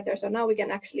better together. So now we can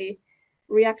actually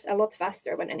react a lot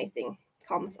faster when anything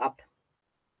comes up.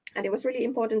 And it was really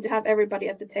important to have everybody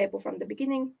at the table from the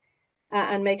beginning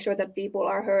and make sure that people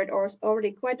are heard or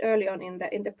already quite early on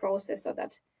in the process, so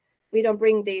that we don't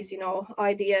bring these, you know,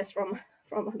 ideas from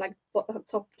like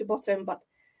top to bottom, but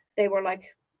they were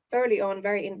like early on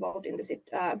very involved in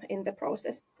the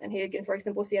process. And here you can, for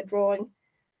example, see a drawing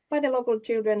by the local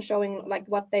children showing like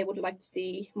what they would like to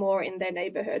see more in their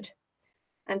neighborhood.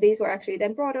 And these were actually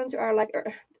then brought onto our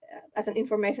as an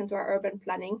information to our urban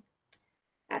planning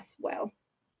as well.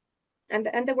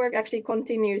 And the work actually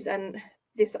continues, and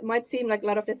this might seem like a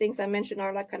lot of the things I mentioned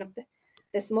are like kind of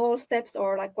the small steps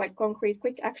or like quite concrete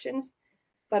quick actions,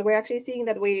 but we're actually seeing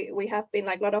that we have been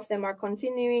like a lot of them are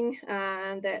continuing,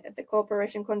 and the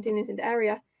cooperation continues in the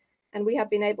area, and we have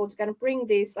been able to kind of bring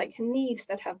these like needs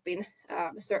that have been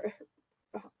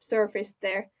surfaced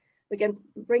there. We can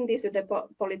bring these to the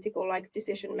political like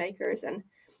decision makers and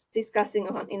discussing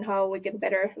in how we can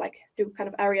better like do kind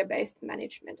of area-based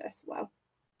management as well.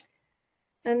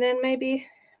 And then maybe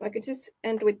I could just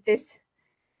end with this.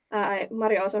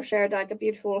 Mari also shared like a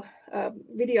beautiful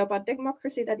video about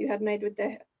democracy that you had made with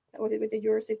the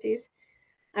EUROCITIES.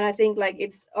 And I think like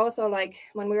it's also like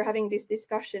when we're having these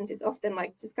discussions, it's often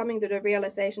like just coming to the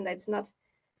realization that it's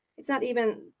not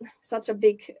even such a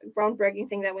big groundbreaking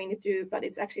thing that we need to do, but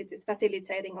it's actually just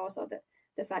facilitating also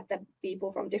the fact that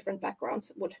people from different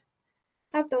backgrounds would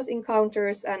have those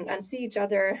encounters and see each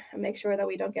other and make sure that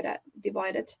we don't get a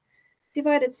divided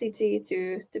city,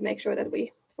 to make sure that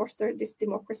we foster this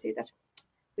democracy that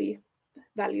we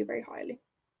value very highly.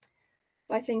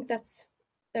 I think that's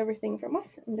everything from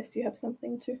us, unless you have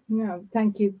something to. No,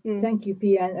 thank you. Thank you,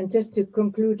 Pia. And just to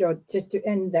conclude, or just to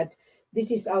end that,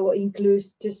 this is our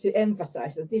just to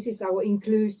emphasize that this is our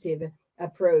inclusive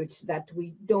approach, that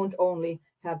we don't only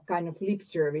have kind of lip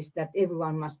service that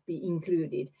everyone must be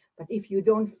included, but if you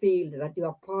don't feel that you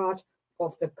are part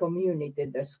of the community,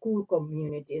 the school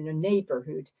community, in the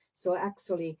neighborhood, so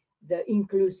actually the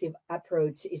inclusive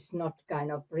approach is not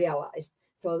kind of realized.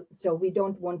 So we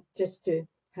don't want just to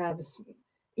have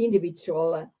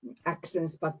individual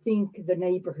actions, but think the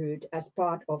neighborhood as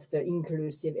part of the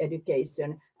inclusive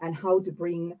education, and how to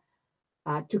bring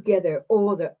together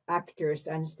all the actors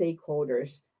and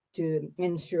stakeholders to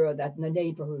ensure that the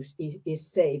neighborhood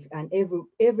is safe and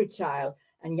every child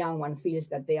and young one feels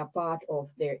that they are part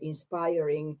of their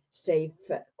inspiring, safe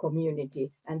community.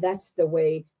 And that's the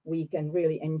way we can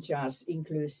really enhance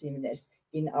inclusiveness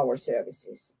in our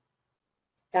services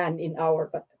and in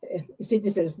our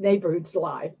citizens' neighborhoods'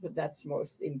 life. That's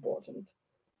most important.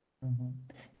 Mm-hmm.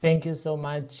 Thank you so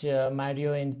much,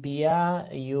 Mario and Pia.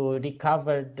 You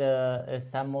recovered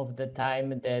some of the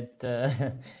time that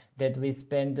that we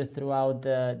spent throughout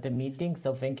the meeting.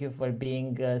 So thank you for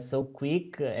being so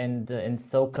quick and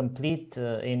so complete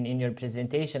in your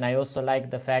presentation. I also like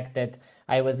the fact that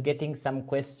I was getting some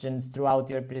questions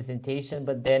throughout your presentation,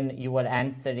 but then you were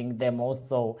answering them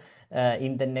also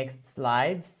in the next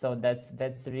slides. So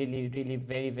that's really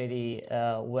very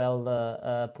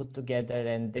well put together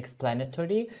and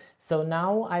explanatory. So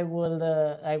now I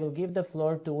will give the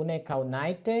floor to Une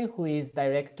Kaunaite, who is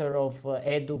director of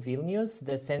Edu Vilnius,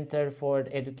 the Center for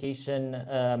Education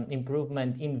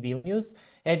Improvement in Vilnius.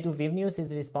 Edu Vilnius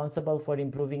is responsible for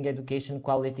improving education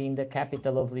quality in the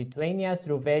capital of Lithuania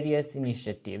through various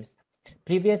initiatives.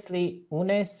 Previously,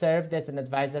 Une served as an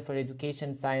advisor for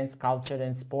education, science, culture,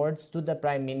 and sports to the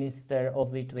Prime Minister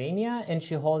of Lithuania, and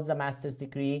she holds a master's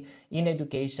degree in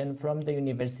education from the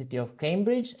University of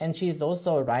Cambridge, and she is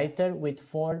also a writer with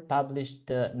 4 published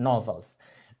novels.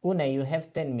 Une, you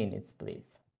have 10 minutes,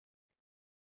 please.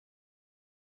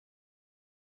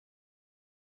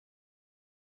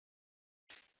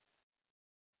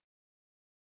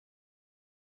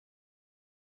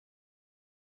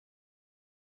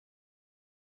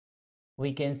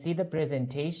 We can see the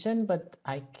presentation, but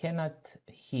I cannot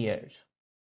hear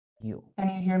you. Can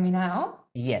you hear me now?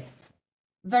 Yes.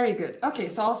 Very good. Okay,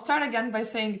 so I'll start again by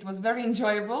saying it was very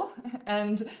enjoyable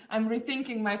and I'm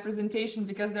rethinking my presentation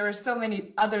because there are so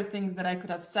many other things that I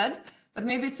could have said, but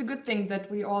maybe it's a good thing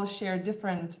that we all share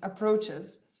different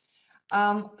approaches.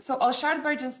 So I'll start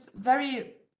by just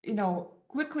very,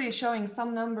 quickly showing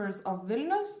some numbers of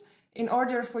Vilnius in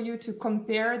order for you to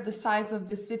compare the size of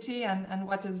the city and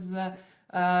what is,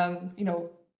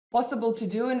 possible to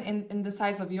do in the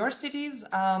size of your cities.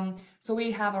 So we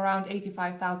have around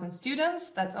 85,000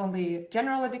 students. That's only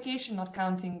general education, not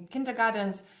counting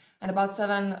kindergartens, and about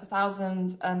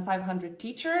 7,500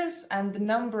 teachers. And the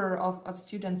number of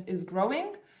students is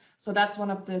growing. So that's one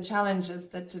of the challenges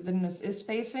that Vilnius is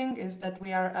facing, is that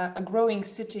we are a growing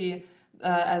city,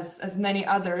 as many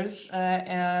others,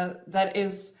 that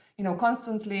is,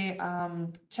 constantly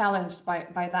challenged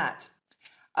by that.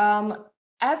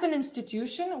 As an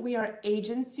institution, we are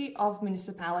agency of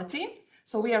municipality.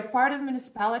 So we are part of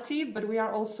municipality, but we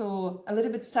are also a little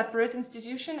bit separate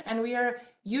institution. And we are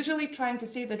usually trying to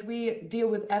say that we deal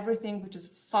with everything which is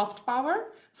soft power.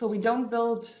 So we don't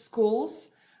build schools.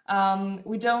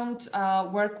 We don't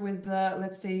work with,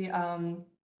 let's say,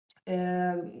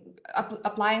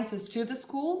 appliances to the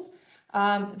schools.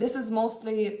 This is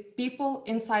mostly people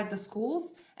inside the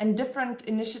schools and different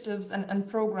initiatives and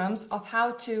programs of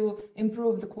how to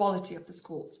improve the quality of the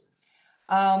schools.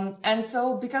 And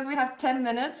so because we have 10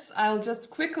 minutes, I'll just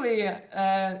quickly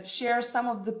share some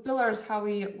of the pillars, how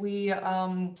we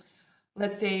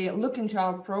let's say, look into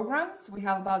our programs. We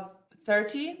have about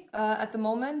 30 at the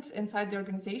moment inside the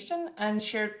organization, and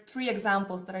share 3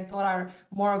 examples that I thought are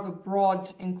more of a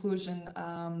broad inclusion.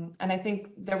 And I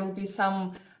think there will be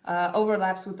some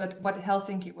overlaps with what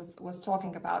Helsinki was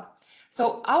talking about.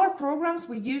 So our programs,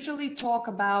 we usually talk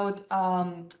about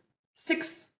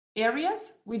 6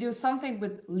 areas. We do something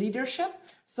with leadership.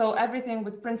 So everything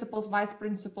with principals, vice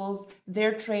principals,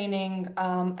 their training,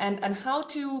 and how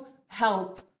to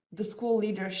help the school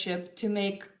leadership to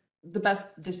make the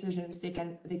best decisions they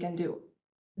can do.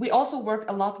 We also work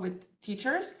a lot with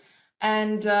teachers,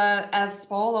 and as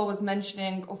Paolo was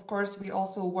mentioning, of course, we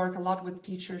also work a lot with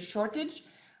teacher shortage.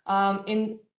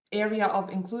 In area of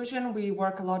inclusion, we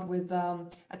work a lot with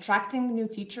attracting new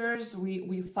teachers.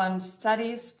 We fund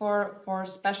studies for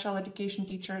special education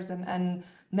teachers and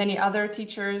many other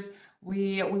teachers.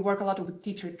 We work a lot with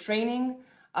teacher training.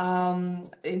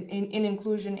 In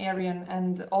inclusion area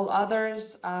and all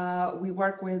others, we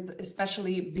work with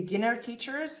especially beginner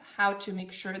teachers, how to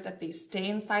make sure that they stay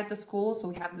inside the school. So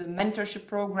we have the mentorship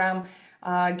program,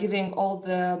 giving all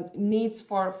the needs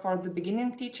for the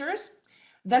beginning teachers.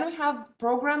 Then we have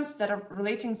programs that are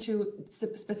relating to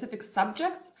specific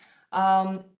subjects.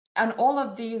 And all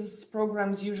of these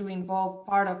programs usually involve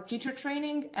part of teacher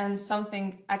training and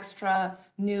something extra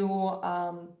new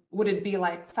Would it be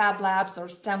like Fab Labs or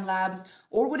STEM Labs?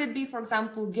 Or would it be, for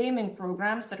example, gaming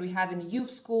programs that we have in youth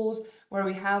schools, where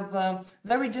we have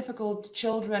very difficult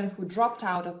children who dropped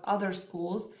out of other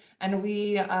schools, and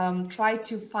we try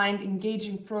to find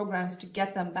engaging programs to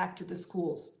get them back to the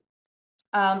schools.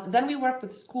 Then we work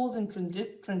with schools in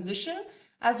transition,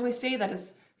 as we say, that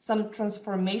is some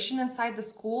transformation inside the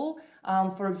school.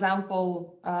 For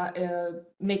example,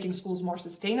 making schools more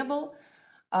sustainable.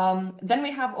 Then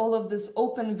we have all of this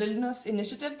Open Vilnius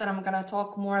initiative that I'm going to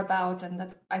talk more about, and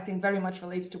that I think very much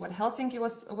relates to what Helsinki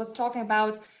was talking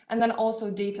about. And then also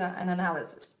data and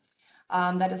analysis.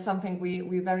 That is something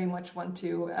we very much want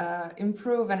to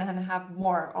improve and have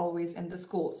more always in the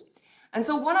schools. And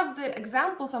so one of the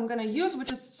examples I'm going to use,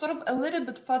 which is sort of a little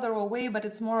bit further away, but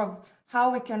it's more of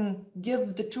how we can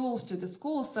give the tools to the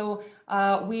schools. So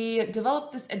we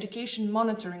developed this education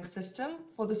monitoring system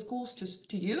for the schools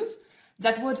to use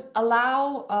that would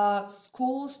allow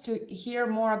schools to hear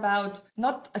more about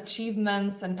not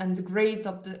achievements and the grades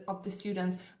of the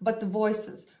students, but the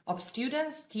voices of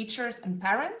students, teachers, and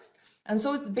parents. And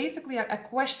so it's basically a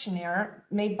questionnaire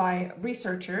made by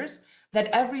researchers that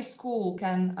every school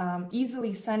can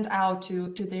easily send out to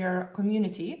their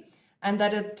community, and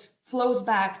that it flows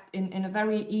back in a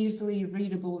very easily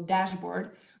readable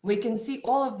dashboard. We can see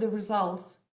all of the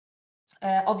results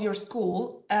of your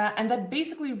school, and that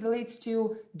basically relates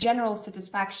to general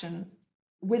satisfaction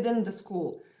within the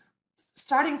school,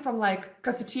 starting from like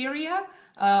cafeteria,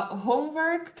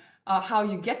 homework, how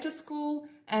you get to school,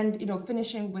 and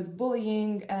finishing with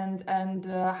bullying and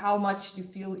how much you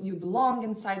feel you belong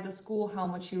inside the school, how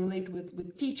much you relate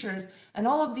with teachers, and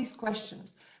all of these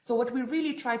questions. So what we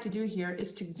really try to do here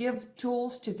is to give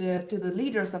tools to the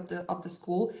leaders of the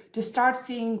school to start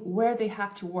seeing where they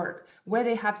have to work, where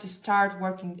they have to start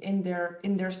working in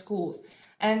their schools.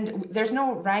 And there's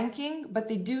no ranking, but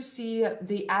they do see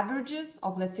the averages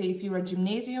of, let's say, if you're a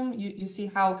gymnasium, you see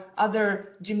how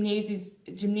other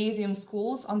gymnasium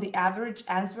schools on the average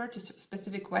answer to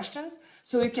specific questions.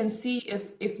 So you can see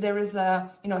if there is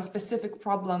a specific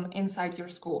problem inside your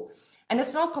school. And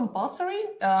it's not compulsory,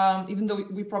 even though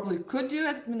we probably could do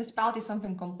as a municipality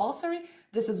something compulsory.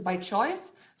 This is by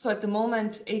choice. So at the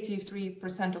moment,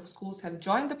 83% of schools have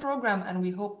joined the program, and we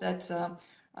hope that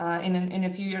in a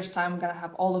few years' time, we're going to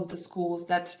have all of the schools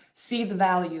that see the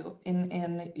value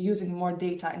in using more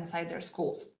data inside their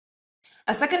schools.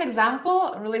 A second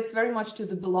example relates very much to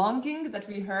the belonging that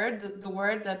we heard, the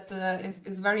word that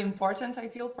is very important, I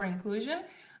feel, for inclusion.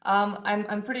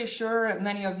 I'm pretty sure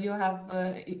many of you have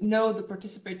know the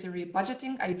participatory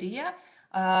budgeting idea,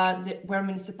 where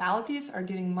municipalities are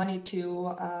giving money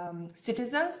to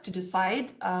citizens to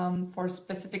decide for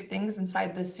specific things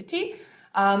inside the city.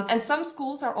 And some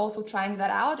schools are also trying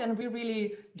that out, and we're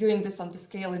really doing this on the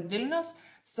scale in Vilnius.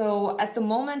 So at the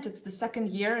moment, it's the second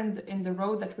year in the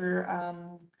row that we're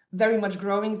very much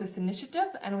growing this initiative,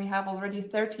 and we have already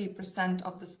 30%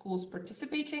 of the schools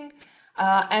participating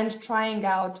and trying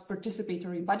out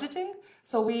participatory budgeting.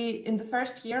 So in the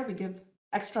first year, we give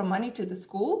extra money to the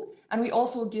school, and we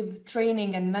also give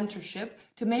training and mentorship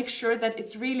to make sure that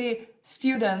it's really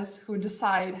students who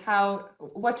decide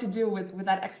what to do with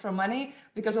that extra money,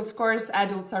 because of course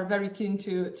adults are very keen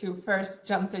to first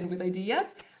jump in with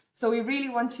ideas. So we really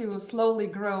want to slowly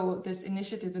grow this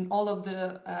initiative in all of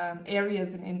the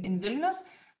areas in Vilnius,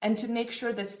 and to make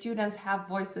sure that students have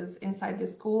voices inside the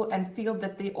school and feel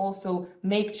that they also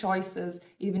make choices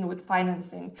even with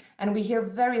financing. And we hear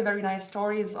very, very nice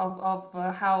stories of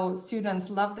how students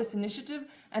love this initiative,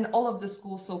 and all of the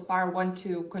schools so far want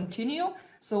to continue.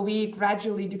 So we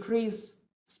gradually decrease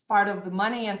part of the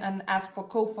money and ask for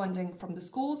co-funding from the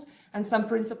schools. And some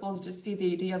principals just see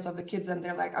the ideas of the kids and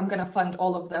they're like, I'm going to fund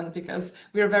all of them because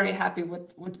we're very happy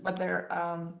with what they're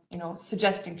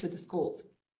suggesting to the schools.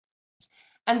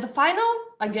 And the final,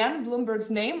 again,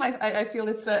 Bloomberg's name, I feel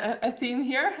it's a theme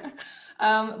here.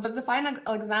 But the final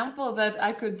example that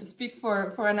I could speak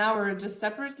for an hour just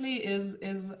separately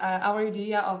is our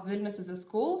idea of Vilnius as a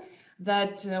school,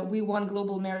 that we won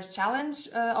Global Mayor's Challenge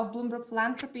of Bloomberg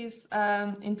Philanthropies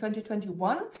in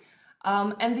 2021.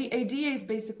 And the idea is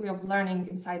basically of learning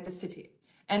inside the city.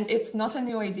 And it's not a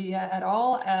new idea at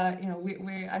all.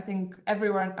 I think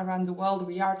everywhere around the world,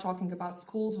 we are talking about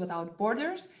schools without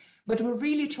borders, but we're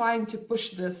really trying to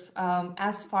push this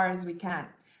as far as we can.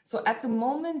 So at the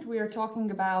moment, we are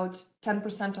talking about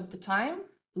 10% of the time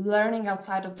learning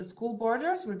outside of the school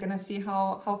borders. We're going to see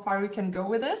how far we can go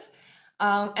with this.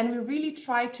 And we really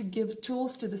try to give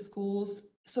tools to the schools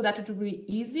so that it will be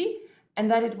easy and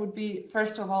that it would be,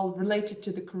 first of all, related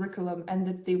to the curriculum, and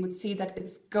that they would see that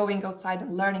it's going outside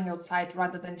and learning outside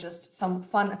rather than just some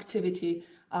fun activity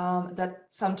that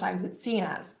sometimes it's seen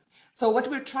as. So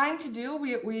what we're trying to do,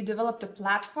 we developed a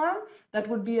platform that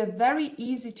would be a very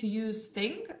easy to use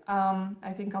thing.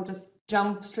 I think I'll just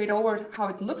jump straight over how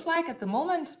it looks like at the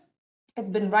moment. It's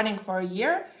been running for a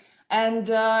year, and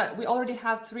we already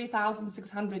have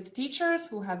 3,600 teachers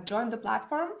who have joined the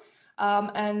platform,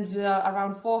 and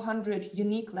around 400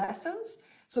 unique lessons.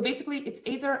 So basically, it's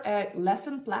either a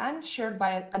lesson plan shared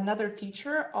by another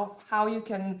teacher of how you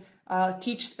can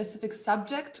teach specific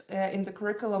subject in the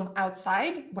curriculum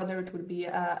outside, whether it would be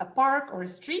a park or a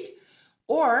street,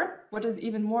 or what is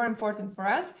even more important for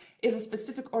us is a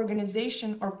specific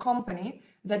organization or company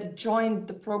that joined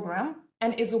the program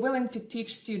and is willing to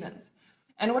teach students.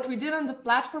 And what we did on the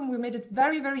platform, we made it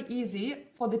very, very easy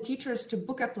for the teachers to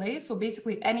book a place. So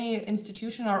basically any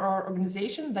institution or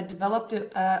organization that developed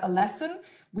a lesson,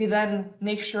 we then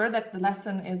make sure that the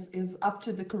lesson is up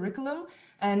to the curriculum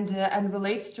and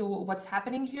relates to what's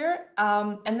happening here.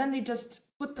 And then they just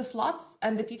put the slots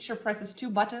and the teacher presses 2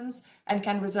 buttons and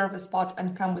can reserve a spot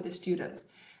and come with the students.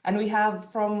 And we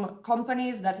have from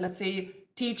companies that, let's say,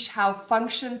 teach how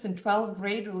functions in 12th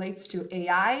grade relates to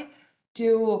AI,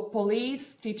 to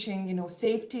police teaching,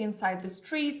 safety inside the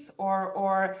streets,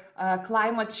 or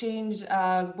climate change,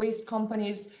 waste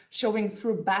companies showing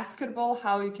through basketball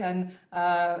how you can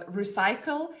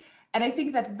recycle. And I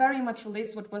think that very much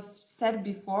relates what was said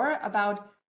before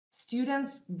about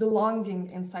students belonging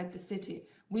inside the city.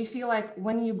 We feel like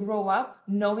when you grow up,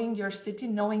 knowing your city,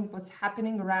 knowing what's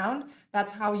happening around,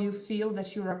 that's how you feel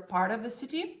that you're a part of the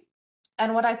city.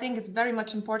 And what I think is very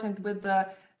much important with the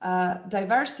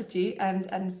diversity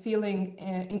and feeling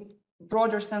in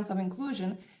broader sense of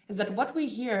inclusion is that what we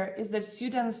hear is that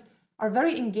students are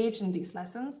very engaged in these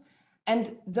lessons,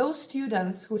 and those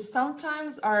students who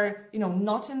sometimes are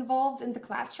not involved in the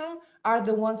classroom are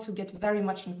the ones who get very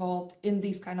much involved in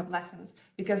these kind of lessons,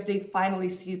 because they finally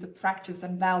see the practice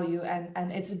and value,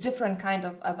 and it's a different kind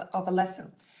of a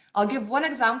lesson. I'll give one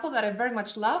example that I very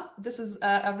much love. This is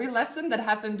a real lesson that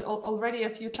happened already a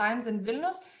few times in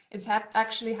Vilnius. It's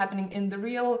actually happening in the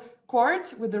real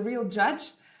court with the real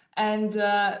judge. And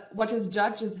what is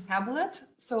judge is Hamlet.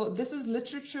 So this is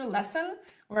literature lesson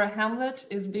where Hamlet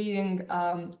is being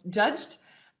judged.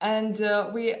 And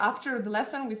after the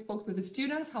lesson, we spoke to the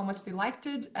students, how much they liked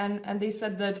it. And they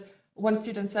said that one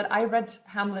student said, I read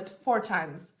Hamlet 4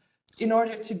 times. In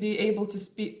order to be able to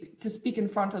speak in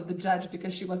front of the judge,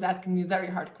 because she was asking me very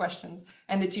hard questions.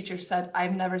 And the teacher said,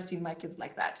 I've never seen my kids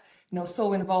like that,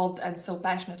 so involved and so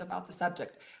passionate about the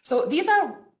subject. So these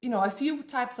are, a few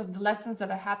types of the lessons that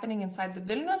are happening inside the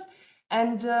Vilnius.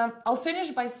 And I'll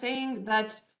finish by saying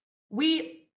that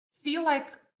we feel like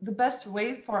the best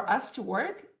way for us to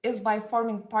work is by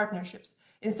forming partnerships.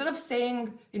 Instead of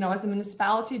saying, as a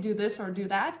municipality, do this or do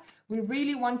that, we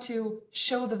really want to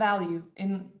show the value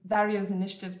in various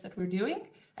initiatives that we're doing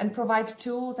and provide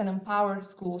tools and empower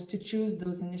schools to choose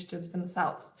those initiatives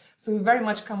themselves. So we very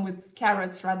much come with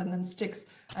carrots rather than sticks.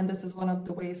 And this is one of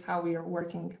the ways how we are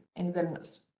working in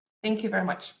Vilnius. Thank you very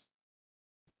much.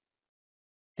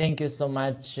 Thank you so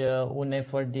much, Une,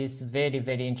 for this very,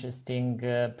 very interesting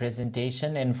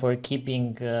presentation and for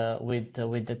keeping with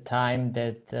the time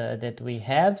that we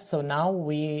have. So now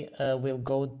we will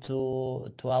go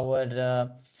to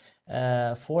our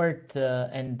fourth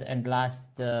and last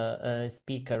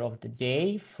speaker of the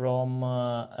day from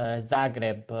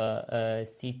Zagreb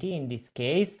city. In this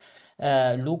case,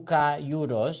 Luka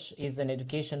Juroš is an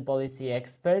education policy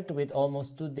expert with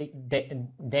almost 2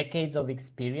 decades of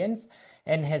experience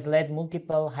and has led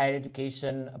multiple higher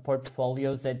education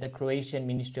portfolios at the Croatian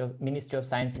Ministry of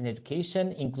Science and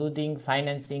Education, including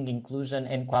financing, inclusion,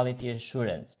 and quality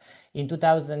assurance. In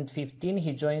 2015,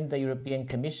 he joined the European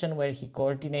Commission, where he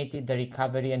coordinated the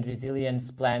recovery and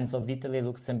resilience plans of Italy,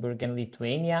 Luxembourg, and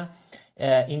Lithuania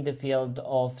in the field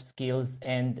of skills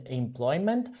and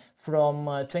employment. From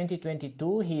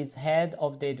 2022, he is head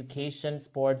of the Education,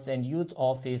 Sports and Youth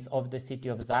Office of the City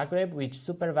of Zagreb, which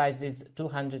supervises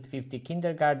 250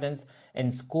 kindergartens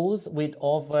and schools with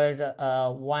over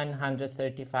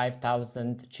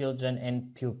 135,000 children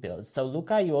and pupils. So,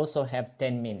 Luka, you also have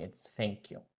 10 minutes.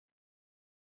 Thank you.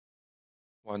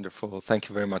 Wonderful. Thank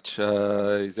you very much.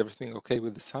 Is everything okay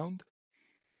with the sound?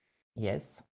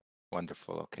 Yes.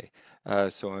 Wonderful. Okay.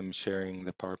 So I'm sharing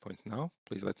the PowerPoint now.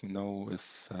 Please let me know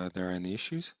if there are any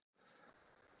issues.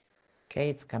 Okay,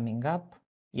 it's coming up.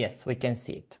 Yes, we can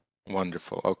see it.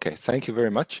 Wonderful. Okay, thank you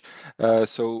very much.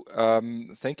 Thank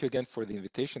you again for the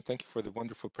invitation. Thank you for the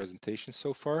wonderful presentation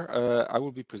so far. I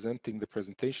will be presenting the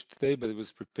presentation today, but it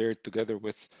was prepared together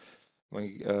with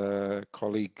my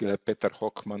colleague Petar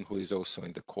Hockman, who is also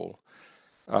in the call.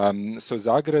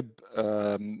 Zagreb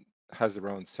has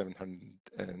around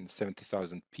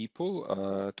 770,000 people,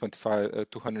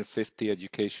 250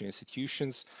 education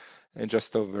institutions, and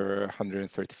just over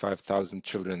 135,000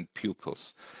 children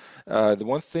pupils. The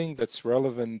one thing that's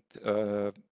relevant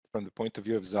from the point of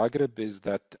view of Zagreb is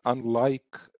that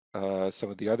unlike some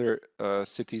of the other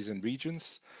cities and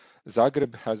regions,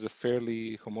 Zagreb has a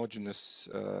fairly homogeneous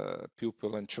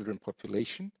pupil and children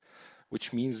population,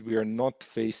 which means we are not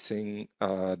facing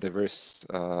diverse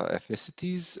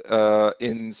ethnicities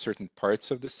in certain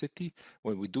parts of the city.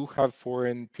 When we do have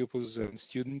foreign pupils and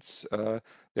students,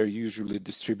 they're usually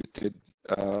distributed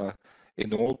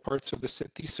in all parts of the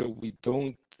city, so we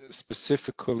don't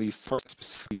specifically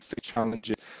face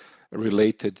challenges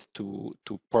related to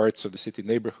parts of the city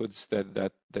neighborhoods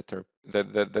that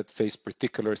face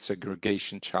particular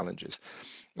segregation challenges.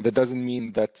 That doesn't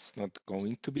mean that's not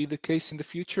going to be the case in the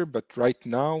future, but right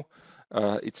now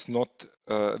it's not.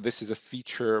 This is a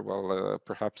feature, well,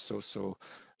 perhaps also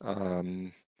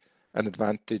an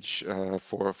advantage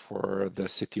for the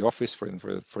city office,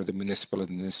 for the municipal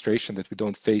administration, that we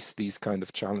don't face these kind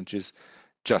of challenges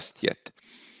just yet.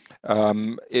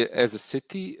 As a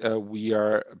city, we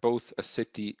are both a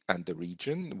city and a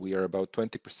region. We are about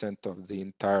 20% of the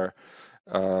entire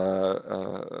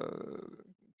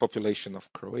population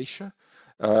of Croatia.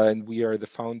 And we are the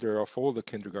founder of all the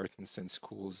kindergartens and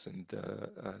schools in the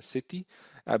city.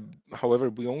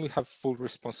 However, we only have full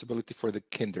responsibility for the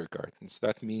kindergartens.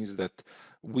 That means that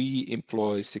we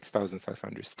employ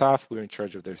 6,500 staff. We're in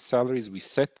charge of their salaries. We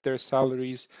set their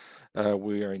salaries.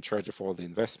 We are in charge of all the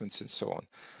investments and so on.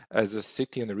 As a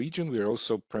city and a region, we are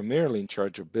also primarily in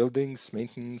charge of buildings,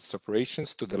 maintenance,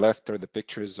 operations. To the left are the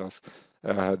pictures of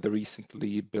the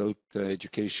recently built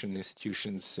education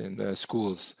institutions and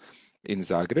schools in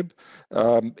Zagreb.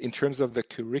 In terms of the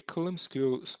curriculum,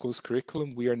 school's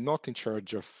curriculum, we are not in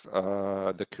charge of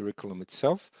the curriculum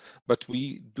itself, but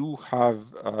we do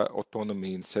have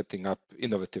autonomy in setting up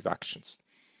innovative actions.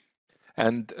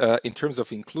 And in terms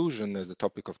of inclusion, as the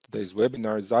topic of today's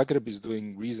webinar, Zagreb is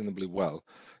doing reasonably well.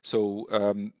 So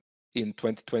in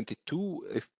 2022,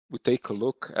 if we take a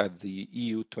look at the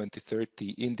EU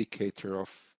 2030 indicator of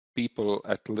people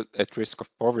at risk of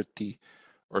poverty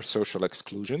or social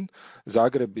exclusion,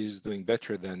 Zagreb is doing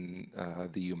better than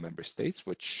the EU member states,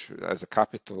 which as a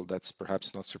capital, that's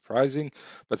perhaps not surprising.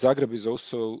 But Zagreb is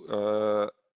also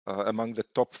among the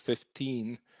top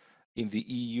 15 in the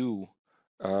EU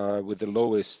with the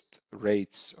lowest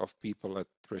rates of people at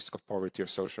risk of poverty or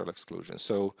social exclusion.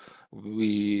 So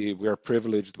we are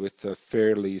privileged with a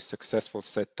fairly successful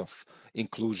set of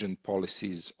inclusion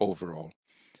policies overall.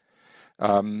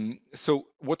 So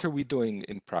what are we doing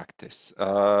in practice?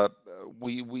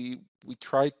 We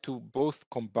try to both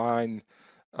combine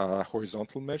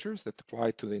horizontal measures that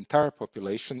apply to the entire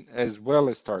population as well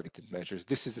as targeted measures.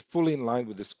 This is fully in line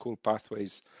with the School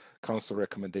Pathways Council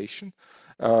recommendation.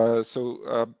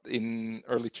 In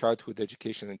early childhood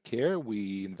education and care,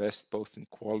 we invest both in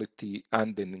quality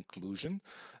and in inclusion.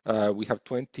 We have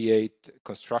 28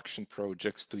 construction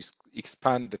projects to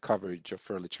expand the coverage of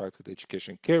early childhood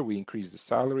education and care. We increase the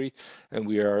salary, and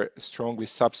we are strongly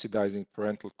subsidizing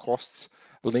parental costs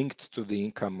linked to the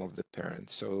income of the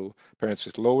parents. So parents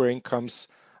with lower incomes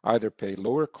either pay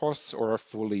lower costs or are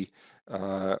fully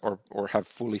or have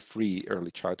fully free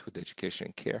early childhood education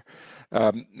and care.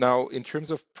 Now, in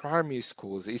terms of primary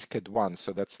schools, ISKED 1,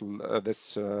 so that's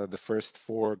the first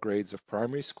 4 grades of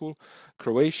primary school.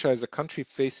 Croatia as a country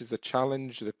faces a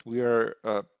challenge that we are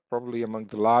probably among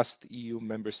the last EU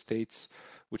member states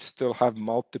which still have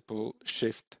multiple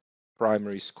shift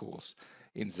primary schools.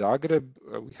 In Zagreb,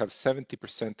 we have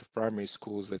 70% of primary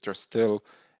schools that are still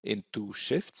in 2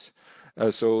 shifts.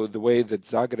 So the way that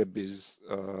Zagreb is,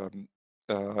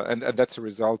 and that's a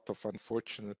result of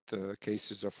unfortunate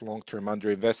cases of long-term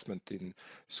underinvestment in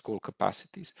school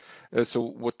capacities. So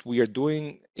what we are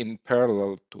doing in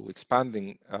parallel to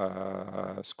expanding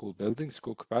school buildings,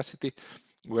 school capacity,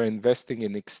 we're investing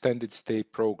in extended stay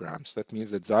programs. That means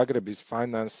that Zagreb is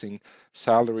financing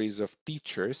salaries of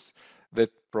teachers that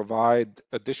provide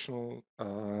additional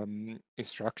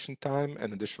instruction time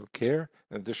and additional care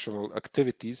and additional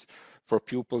activities for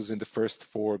pupils in the first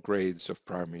 4 grades of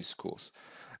primary schools.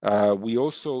 We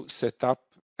also set up,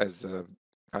 as a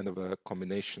kind of a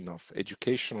combination of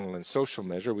educational and social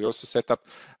measure, we also set up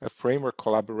a framework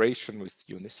collaboration with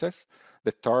UNICEF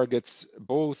that targets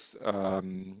both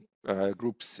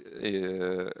groups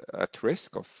at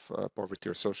risk of poverty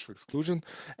or social exclusion,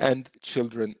 and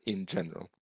children in general.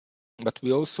 But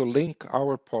we also link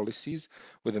our policies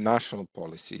with the national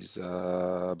policies.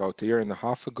 About a year and a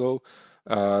half ago,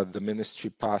 the ministry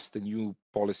passed a new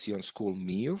policy on school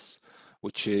meals,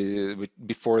 which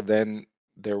before then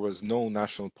there was no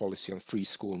national policy on free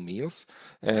school meals.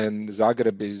 And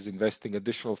Zagreb is investing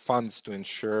additional funds to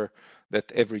ensure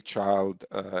that every child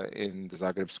in the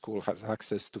Zagreb school has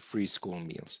access to free school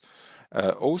meals.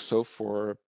 Also,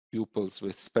 for pupils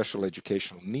with special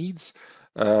educational needs,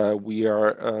 we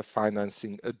are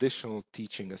financing additional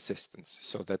teaching assistance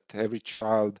so that every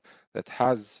child that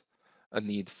has a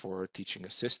need for teaching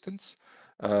assistance,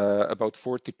 about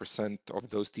 40% of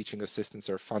those teaching assistants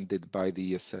are funded by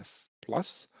the ESF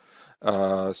Plus,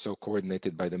 so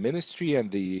coordinated by the ministry, and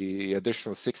the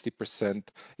additional 60%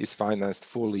 is financed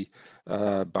fully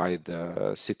by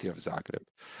the city of Zagreb.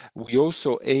 We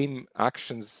also aim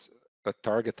actions,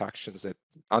 target actions at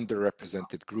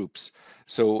underrepresented groups.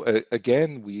 So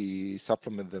again, we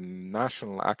supplement the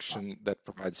national action that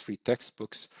provides free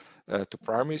textbooks to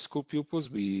primary school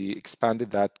pupils. We expanded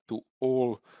that to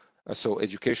all, so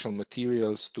educational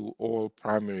materials to all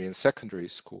primary and secondary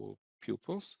school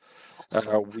pupils.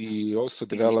 We also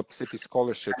developed city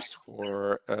scholarships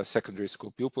for secondary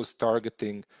school pupils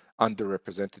targeting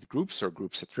underrepresented groups or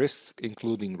groups at risk,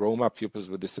 including Roma, pupils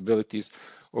with disabilities,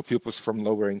 or pupils from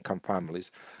lower income families.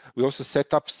 We also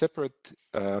set up separate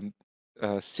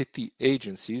city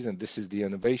agencies, and this is the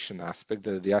innovation aspect,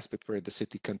 the aspect where the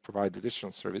city can provide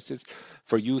additional services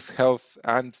for youth health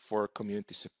and for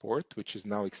community support, which is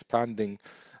now expanding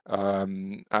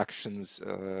actions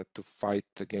to fight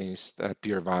against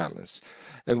peer violence.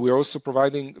 And we're also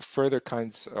providing further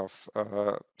kinds of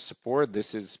support.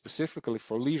 This is specifically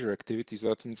for leisure activities.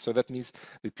 So that means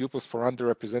the pupils from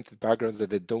underrepresented backgrounds that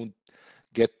they don't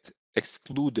get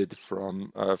excluded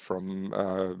from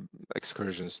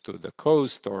excursions to the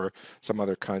coast or some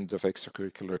other kind of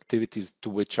extracurricular activities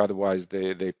to which otherwise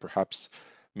they perhaps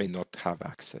may not have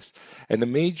access. And a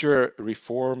major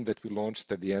reform that we launched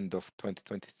at the end of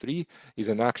 2023 is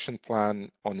an action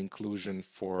plan on inclusion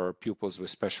for pupils with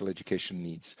special education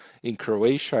needs. In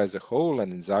Croatia as a whole,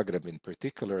 and in Zagreb in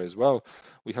particular as well,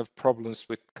 we have problems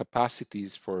with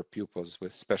capacities for pupils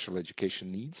with special education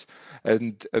needs.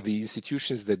 And the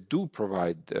institutions that do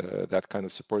provide that kind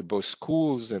of support, both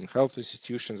schools and health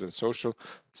institutions and social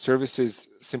services,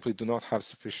 simply do not have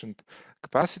sufficient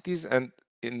capacities. And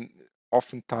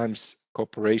oftentimes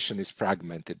cooperation is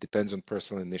fragmented, depends on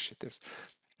personal initiatives.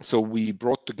 So we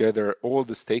brought together all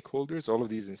the stakeholders, all of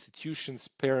these institutions,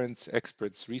 parents,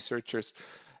 experts, researchers,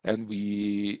 and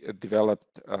we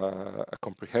developed a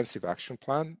comprehensive action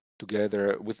plan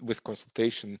together with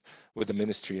consultation with the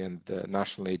ministry and the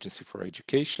National Agency for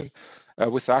Education,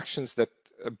 with actions that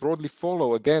broadly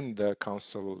follow, again, the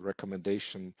council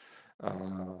recommendation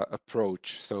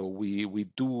approach. So we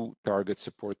do target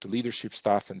support to leadership,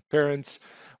 staff, and parents.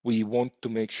 We want to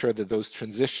make sure that those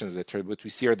transitions that what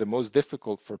we see are the most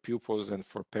difficult for pupils and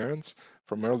for parents,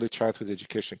 from early childhood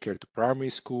education care to primary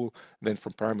school, then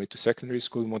from primary to secondary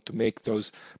school. We want to make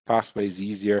those pathways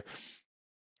easier.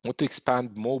 We want to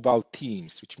expand mobile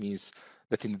teams, which means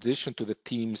that in addition to the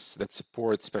teams that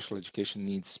support special education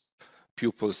needs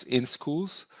pupils in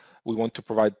schools, we want to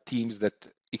provide teams that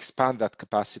expand that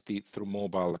capacity through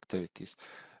mobile activities.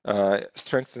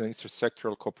 Strengthen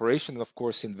intersectoral cooperation, and of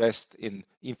course, invest in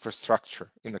infrastructure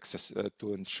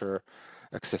to ensure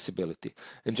accessibility.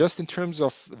 And just in terms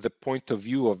of the point of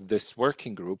view of this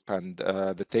working group and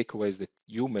the takeaways that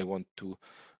you may want to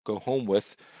go home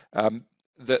with,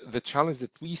 the challenge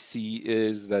that we see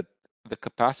is that the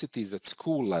capacities at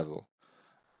school level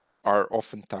are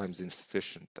oftentimes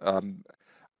insufficient.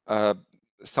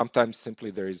 Sometimes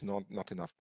simply there is not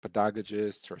enough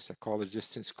pedagogists or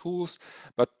psychologists in schools,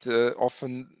 but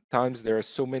oftentimes there are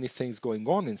so many things going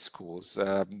on in schools,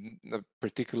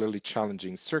 particularly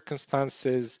challenging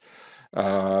circumstances,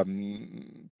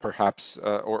 perhaps,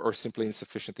 or simply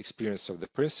insufficient experience of the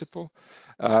principal.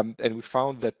 And we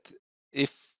found that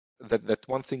that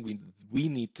one thing we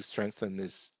need to strengthen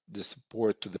is the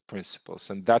support to the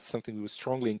principals, and that's something we would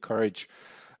strongly encourage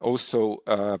also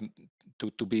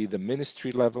to be the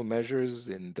ministry level measures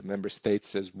in the member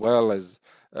states, as well as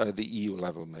the EU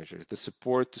level measures. The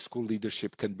support to school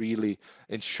leadership can really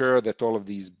ensure that all of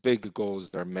these big goals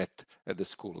are met at the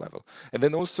school level. And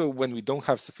then also when we don't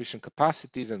have sufficient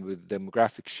capacities and with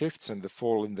demographic shifts and the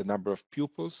fall in the number of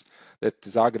pupils that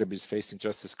Zagreb is facing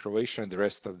just as Croatia and the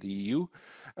rest of the EU,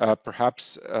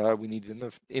 perhaps we need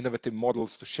innovative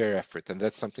models to share effort. And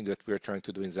that's something that we are trying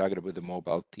to do in Zagreb with the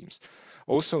mobile teams.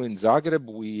 Also in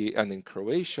Zagreb and in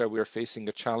Croatia, we are facing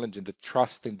a challenge in the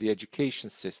trust in the education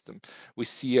system. We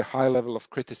see a high level of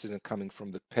criticism coming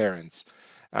from the parents,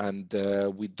 and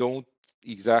we don't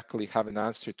exactly have an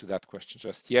answer to that question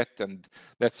just yet, and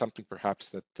that's something perhaps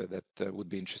that would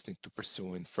be interesting to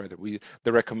pursue in further.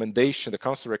 The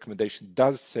council recommendation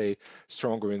does say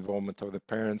stronger involvement of the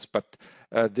parents, but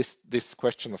this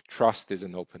question of trust is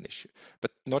an open issue.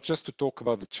 But not just to talk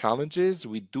about the challenges,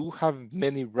 we do have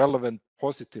many relevant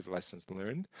positive lessons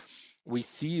learned. We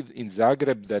see in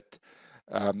Zagreb that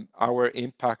our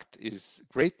impact is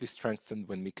greatly strengthened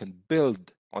when we can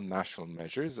build on national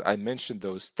measures. I mentioned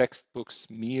those textbooks,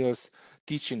 meals,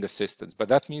 teaching assistants, but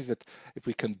that means that if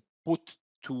we can put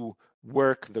to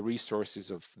work the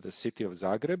resources of the city of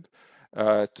Zagreb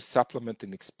to supplement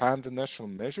and expand the national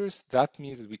measures, that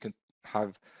means that we can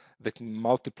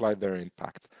multiply their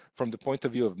impact. From the point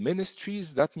of view of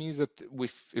ministries, that means that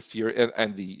if you're,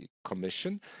 and the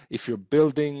commission, if you're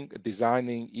building,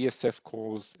 designing ESF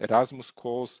calls, Erasmus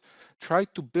calls, try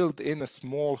to build in a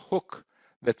small hook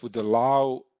that would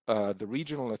allow the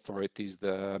regional authorities,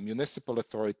 the municipal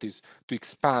authorities to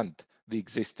expand the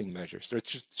existing measures. So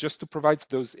it's just to provide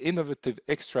those innovative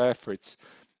extra efforts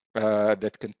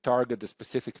that can target the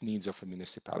specific needs of a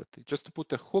municipality. Just to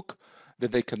put a hook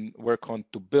that they can work on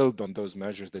to build on those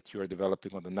measures that you are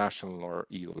developing on the national or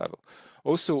EU level.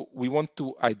 Also, we want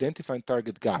to identify and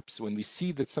target gaps. When we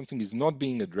see that something is not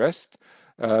being addressed,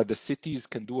 the cities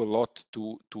can do a lot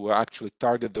to actually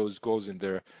target those goals in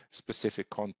their specific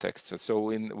contexts.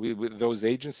 So with those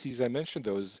agencies I mentioned,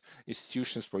 those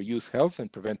institutions for youth health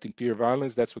and preventing peer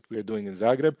violence, that's what we are doing in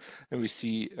Zagreb, and we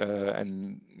see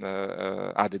an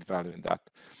added value in that.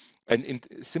 And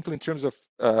simply in terms of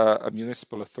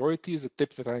municipal authorities, a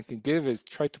tip that I can give is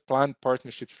try to plan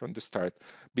partnerships from the start,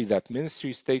 be that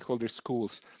ministry, stakeholders,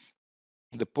 schools.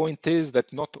 The point is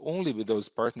that not only will those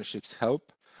partnerships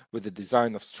help with the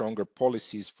design of stronger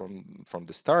policies from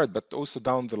the start, but also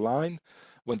down the line,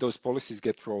 when those policies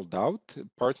get rolled out,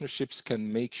 partnerships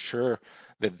can make sure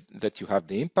that you have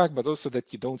the impact, but also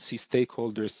that you don't see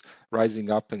stakeholders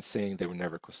rising up and saying they were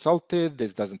never consulted,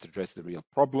 this doesn't address the real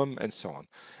problem, and so on.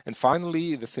 And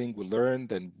finally, the thing we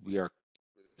learned, and we are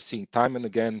seeing time and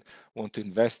again, want to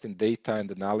invest in data and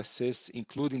analysis,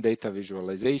 including data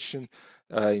visualization.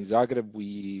 In Zagreb,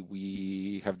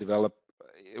 we have developed,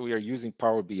 we are using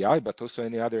Power BI, but also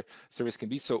any other service can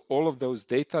be. So all of those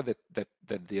data that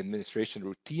the administration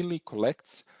routinely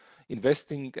collects,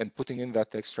 investing and putting in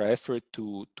that extra effort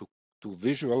to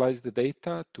visualize the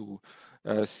data, to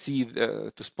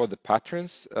to spot the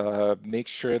patterns, make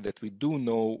sure that we do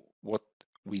know what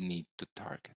we need to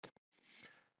target.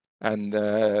 And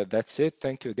that's it.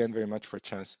 Thank you again very much for a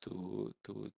chance to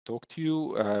talk to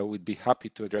you. We'd be happy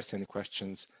to address any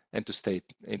questions and to stay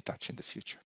in touch in the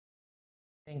future.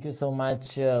 Thank you so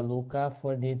much, Luka,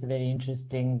 for this very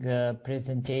interesting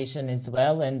presentation as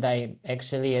well. And I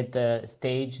actually at the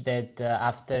stage that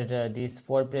after these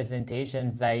 4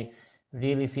 presentations, I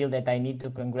really feel that I need to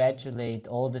congratulate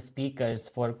all the speakers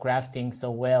for crafting so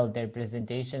well their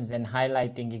presentations and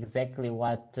highlighting exactly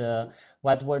what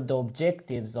were the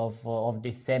objectives of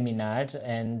this seminar.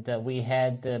 And we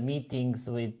had meetings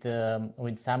with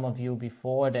some of you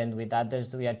before, and with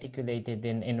others we articulated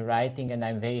in writing, and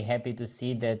I'm very happy to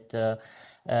see that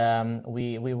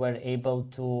we were able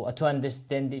to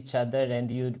understand each other,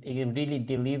 and you really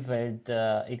delivered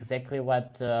exactly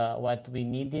what we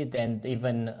needed and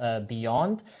even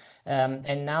beyond.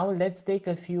 And now let's take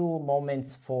a few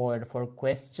moments for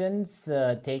questions,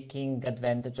 taking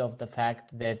advantage of the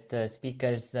fact that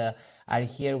speakers are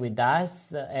here with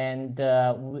us. And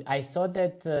I saw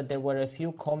that there were a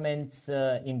few comments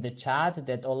in the chat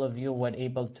that all of you were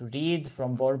able to read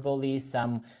from Borboli,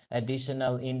 some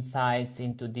additional insights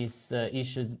into these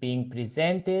issues being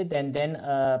presented, and then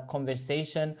a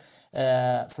conversation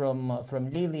from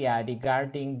Lilia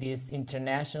regarding this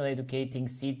International Educating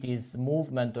Cities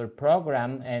movement or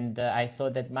program, and I saw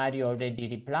that Mario already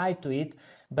replied to it,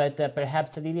 but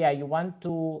perhaps Lilia, you want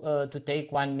to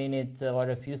take 1 minute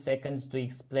or a few seconds to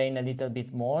explain a little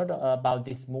bit more about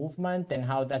this movement and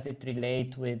how does it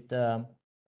relate with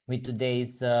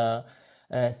today's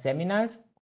seminar?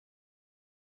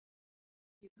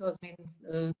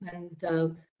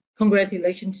 And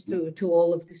congratulations to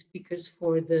all of the speakers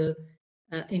for the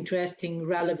interesting,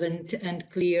 relevant, and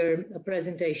clear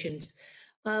presentations.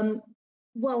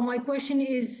 Well, my question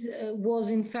was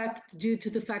in fact due to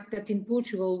the fact that in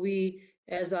Portugal we,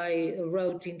 as I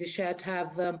wrote in the chat,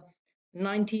 have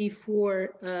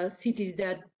 94 cities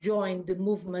that joined the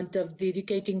movement of the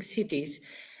educating cities.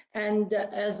 And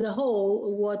as a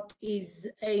whole, what is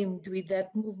aimed with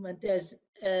that movement is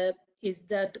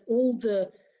that all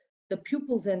the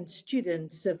pupils and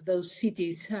students of those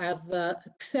cities have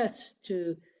access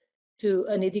to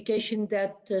an education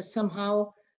that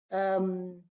somehow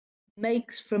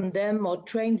makes from them or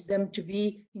trains them to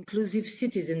be inclusive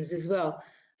citizens as well.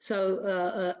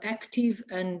 So active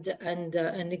and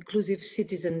inclusive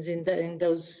citizens in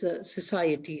those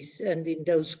societies and in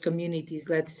those communities,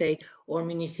 let's say, or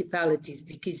municipalities,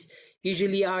 because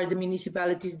usually are the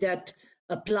municipalities that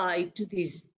apply to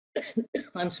this,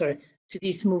 I'm sorry, to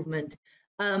this movement.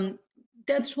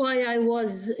 That's why I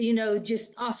was,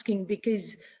 just asking,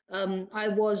 because I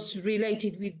was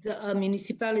related with a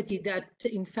municipality that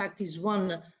in fact is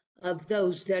one of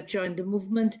those that joined the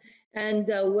movement. And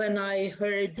when I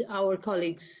heard our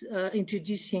colleagues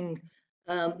introducing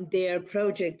their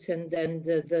projects and then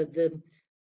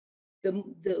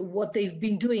what they've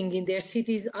been doing in their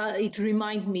cities, it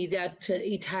reminded me that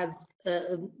it had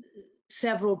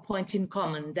several points in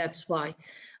common. That's why.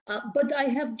 But I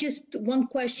have just one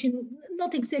question,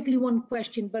 not exactly one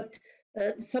question, but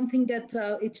something that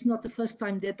it's not the first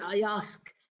time that I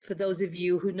ask, for those of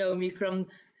you who know me from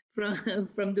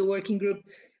the working group.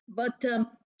 But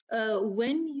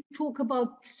when you talk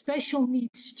about special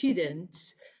needs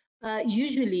students,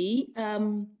 usually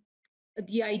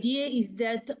the idea is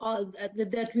that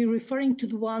that we're referring to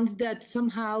the ones that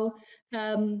somehow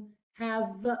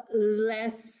have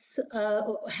less,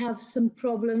 have some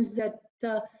problems that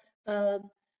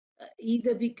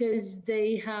either because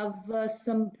they have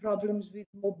some problems with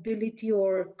mobility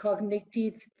or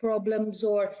cognitive problems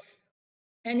or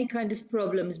any kind of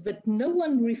problems, but no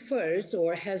one refers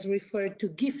or has referred to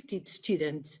gifted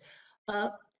students.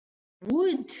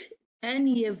 Would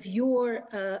any of your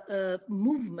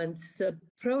movements,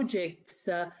 projects,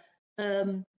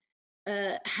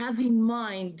 have in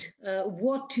mind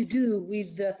what to do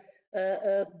with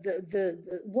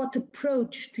what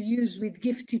approach to use with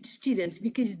gifted students,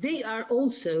 because they are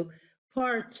also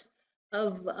part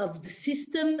of the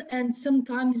system, and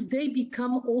sometimes they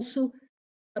become also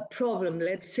a problem,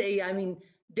 let's say. I mean,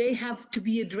 they have to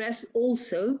be addressed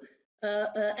also,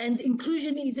 and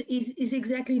inclusion is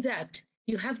exactly that.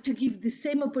 You have to give the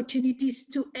same opportunities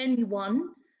to anyone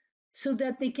so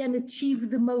that they can achieve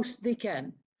the most they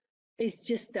can. It's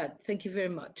just that. Thank you very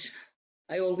much.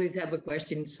 I always have a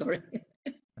question, sorry.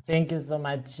 Thank you so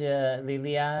much,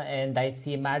 Lilia. And I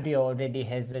see Mario already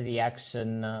has a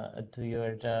reaction to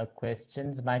your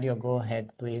questions. Mario, go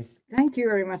ahead, please. Thank you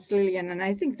very much, Lilian. And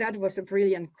I think that was a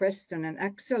brilliant question. And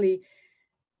actually,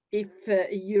 if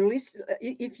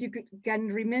if you can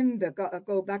remember,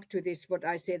 go back to this, what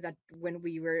I said, that when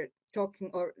we were talking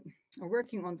or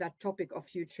working on that topic of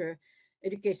future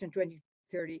education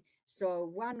 2030. So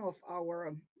one of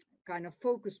our kind of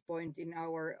focus point in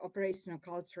our operational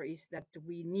culture is that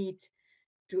we need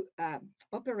to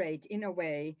operate in a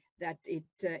way that it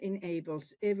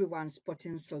enables everyone's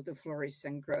potential to flourish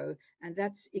and grow. And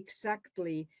that's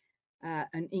exactly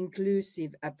an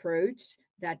inclusive approach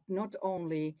that not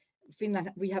only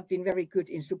Finland, we have been very good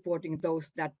in supporting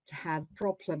those that have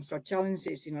problems or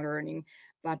challenges in learning,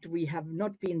 but we have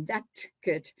not been that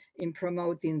good in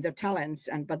promoting the talents.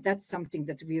 But that's something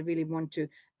that we really want to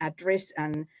address.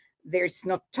 And there's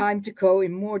not time to go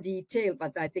in more detail,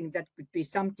 but I think that could be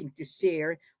something to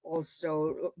share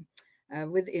also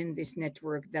within this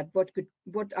network, that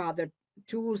what are the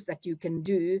tools that you can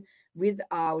do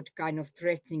without kind of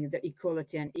threatening the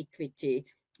equality and equity,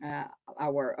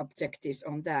 our objectives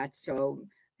on that. So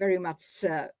very much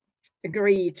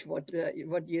agreed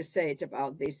what you said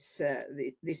about this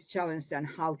this challenge and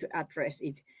how to address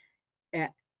it,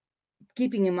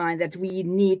 keeping in mind that we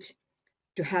need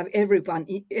to have everyone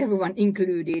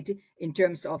included in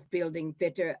terms of building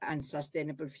better and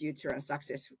sustainable future and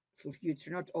successful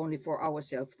future, not only for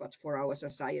ourselves, but for our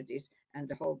societies and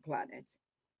the whole planet.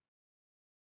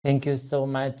 Thank you so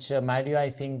much, Mario. I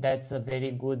think that's a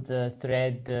very good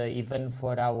thread even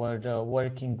for our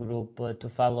working group to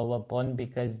follow up on,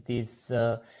 because these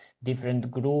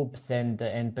different groups and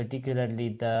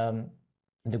particularly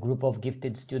the group of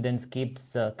gifted students keeps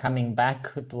coming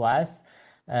back to us.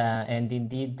 And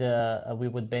indeed, we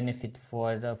would benefit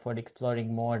for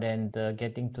exploring more and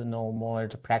getting to know more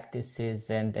practices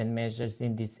and measures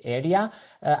in this area.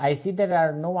 I see there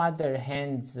are no other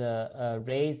hands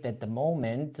raised at the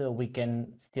moment. We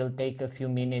can still take a few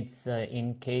minutes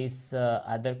in case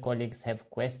other colleagues have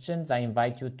questions. I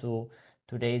invite you to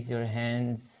raise your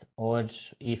hands, or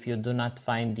if you do not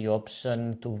find the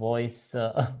option to voice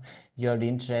your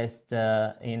interest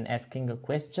in asking a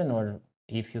question, or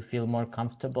if you feel more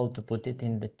comfortable to put it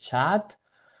in the chat.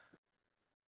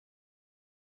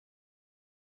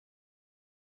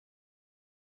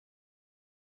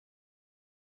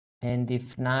 And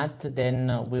if not,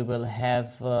 then we will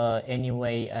have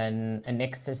anyway an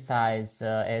exercise,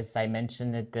 as I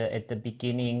mentioned at the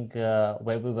beginning,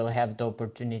 where we will have the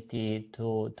opportunity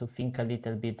to think a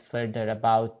little bit further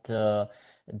about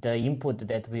the input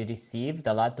that we received,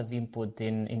 a lot of input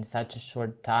in such a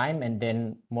short time, and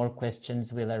then more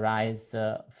questions will arise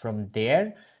from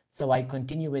there. So I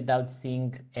continue without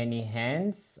seeing any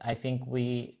hands. I think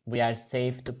we are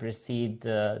safe to proceed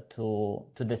to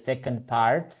the second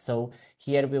part. So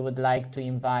here we would like to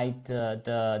invite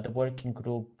the working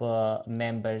group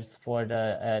members for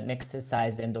an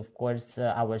exercise, and of course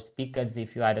our speakers,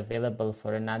 if you are available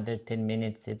for another 10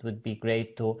 minutes, it would be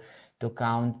great to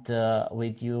count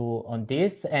with you on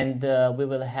this. And we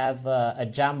will have a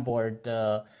Jamboard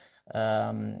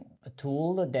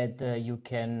tool that you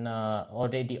can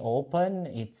already open.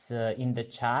 It's in the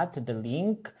chat, the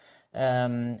link.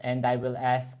 And I will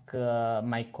ask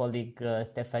my colleague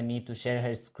Stephanie to share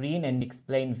her screen and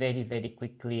explain very, very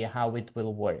quickly how it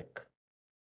will work.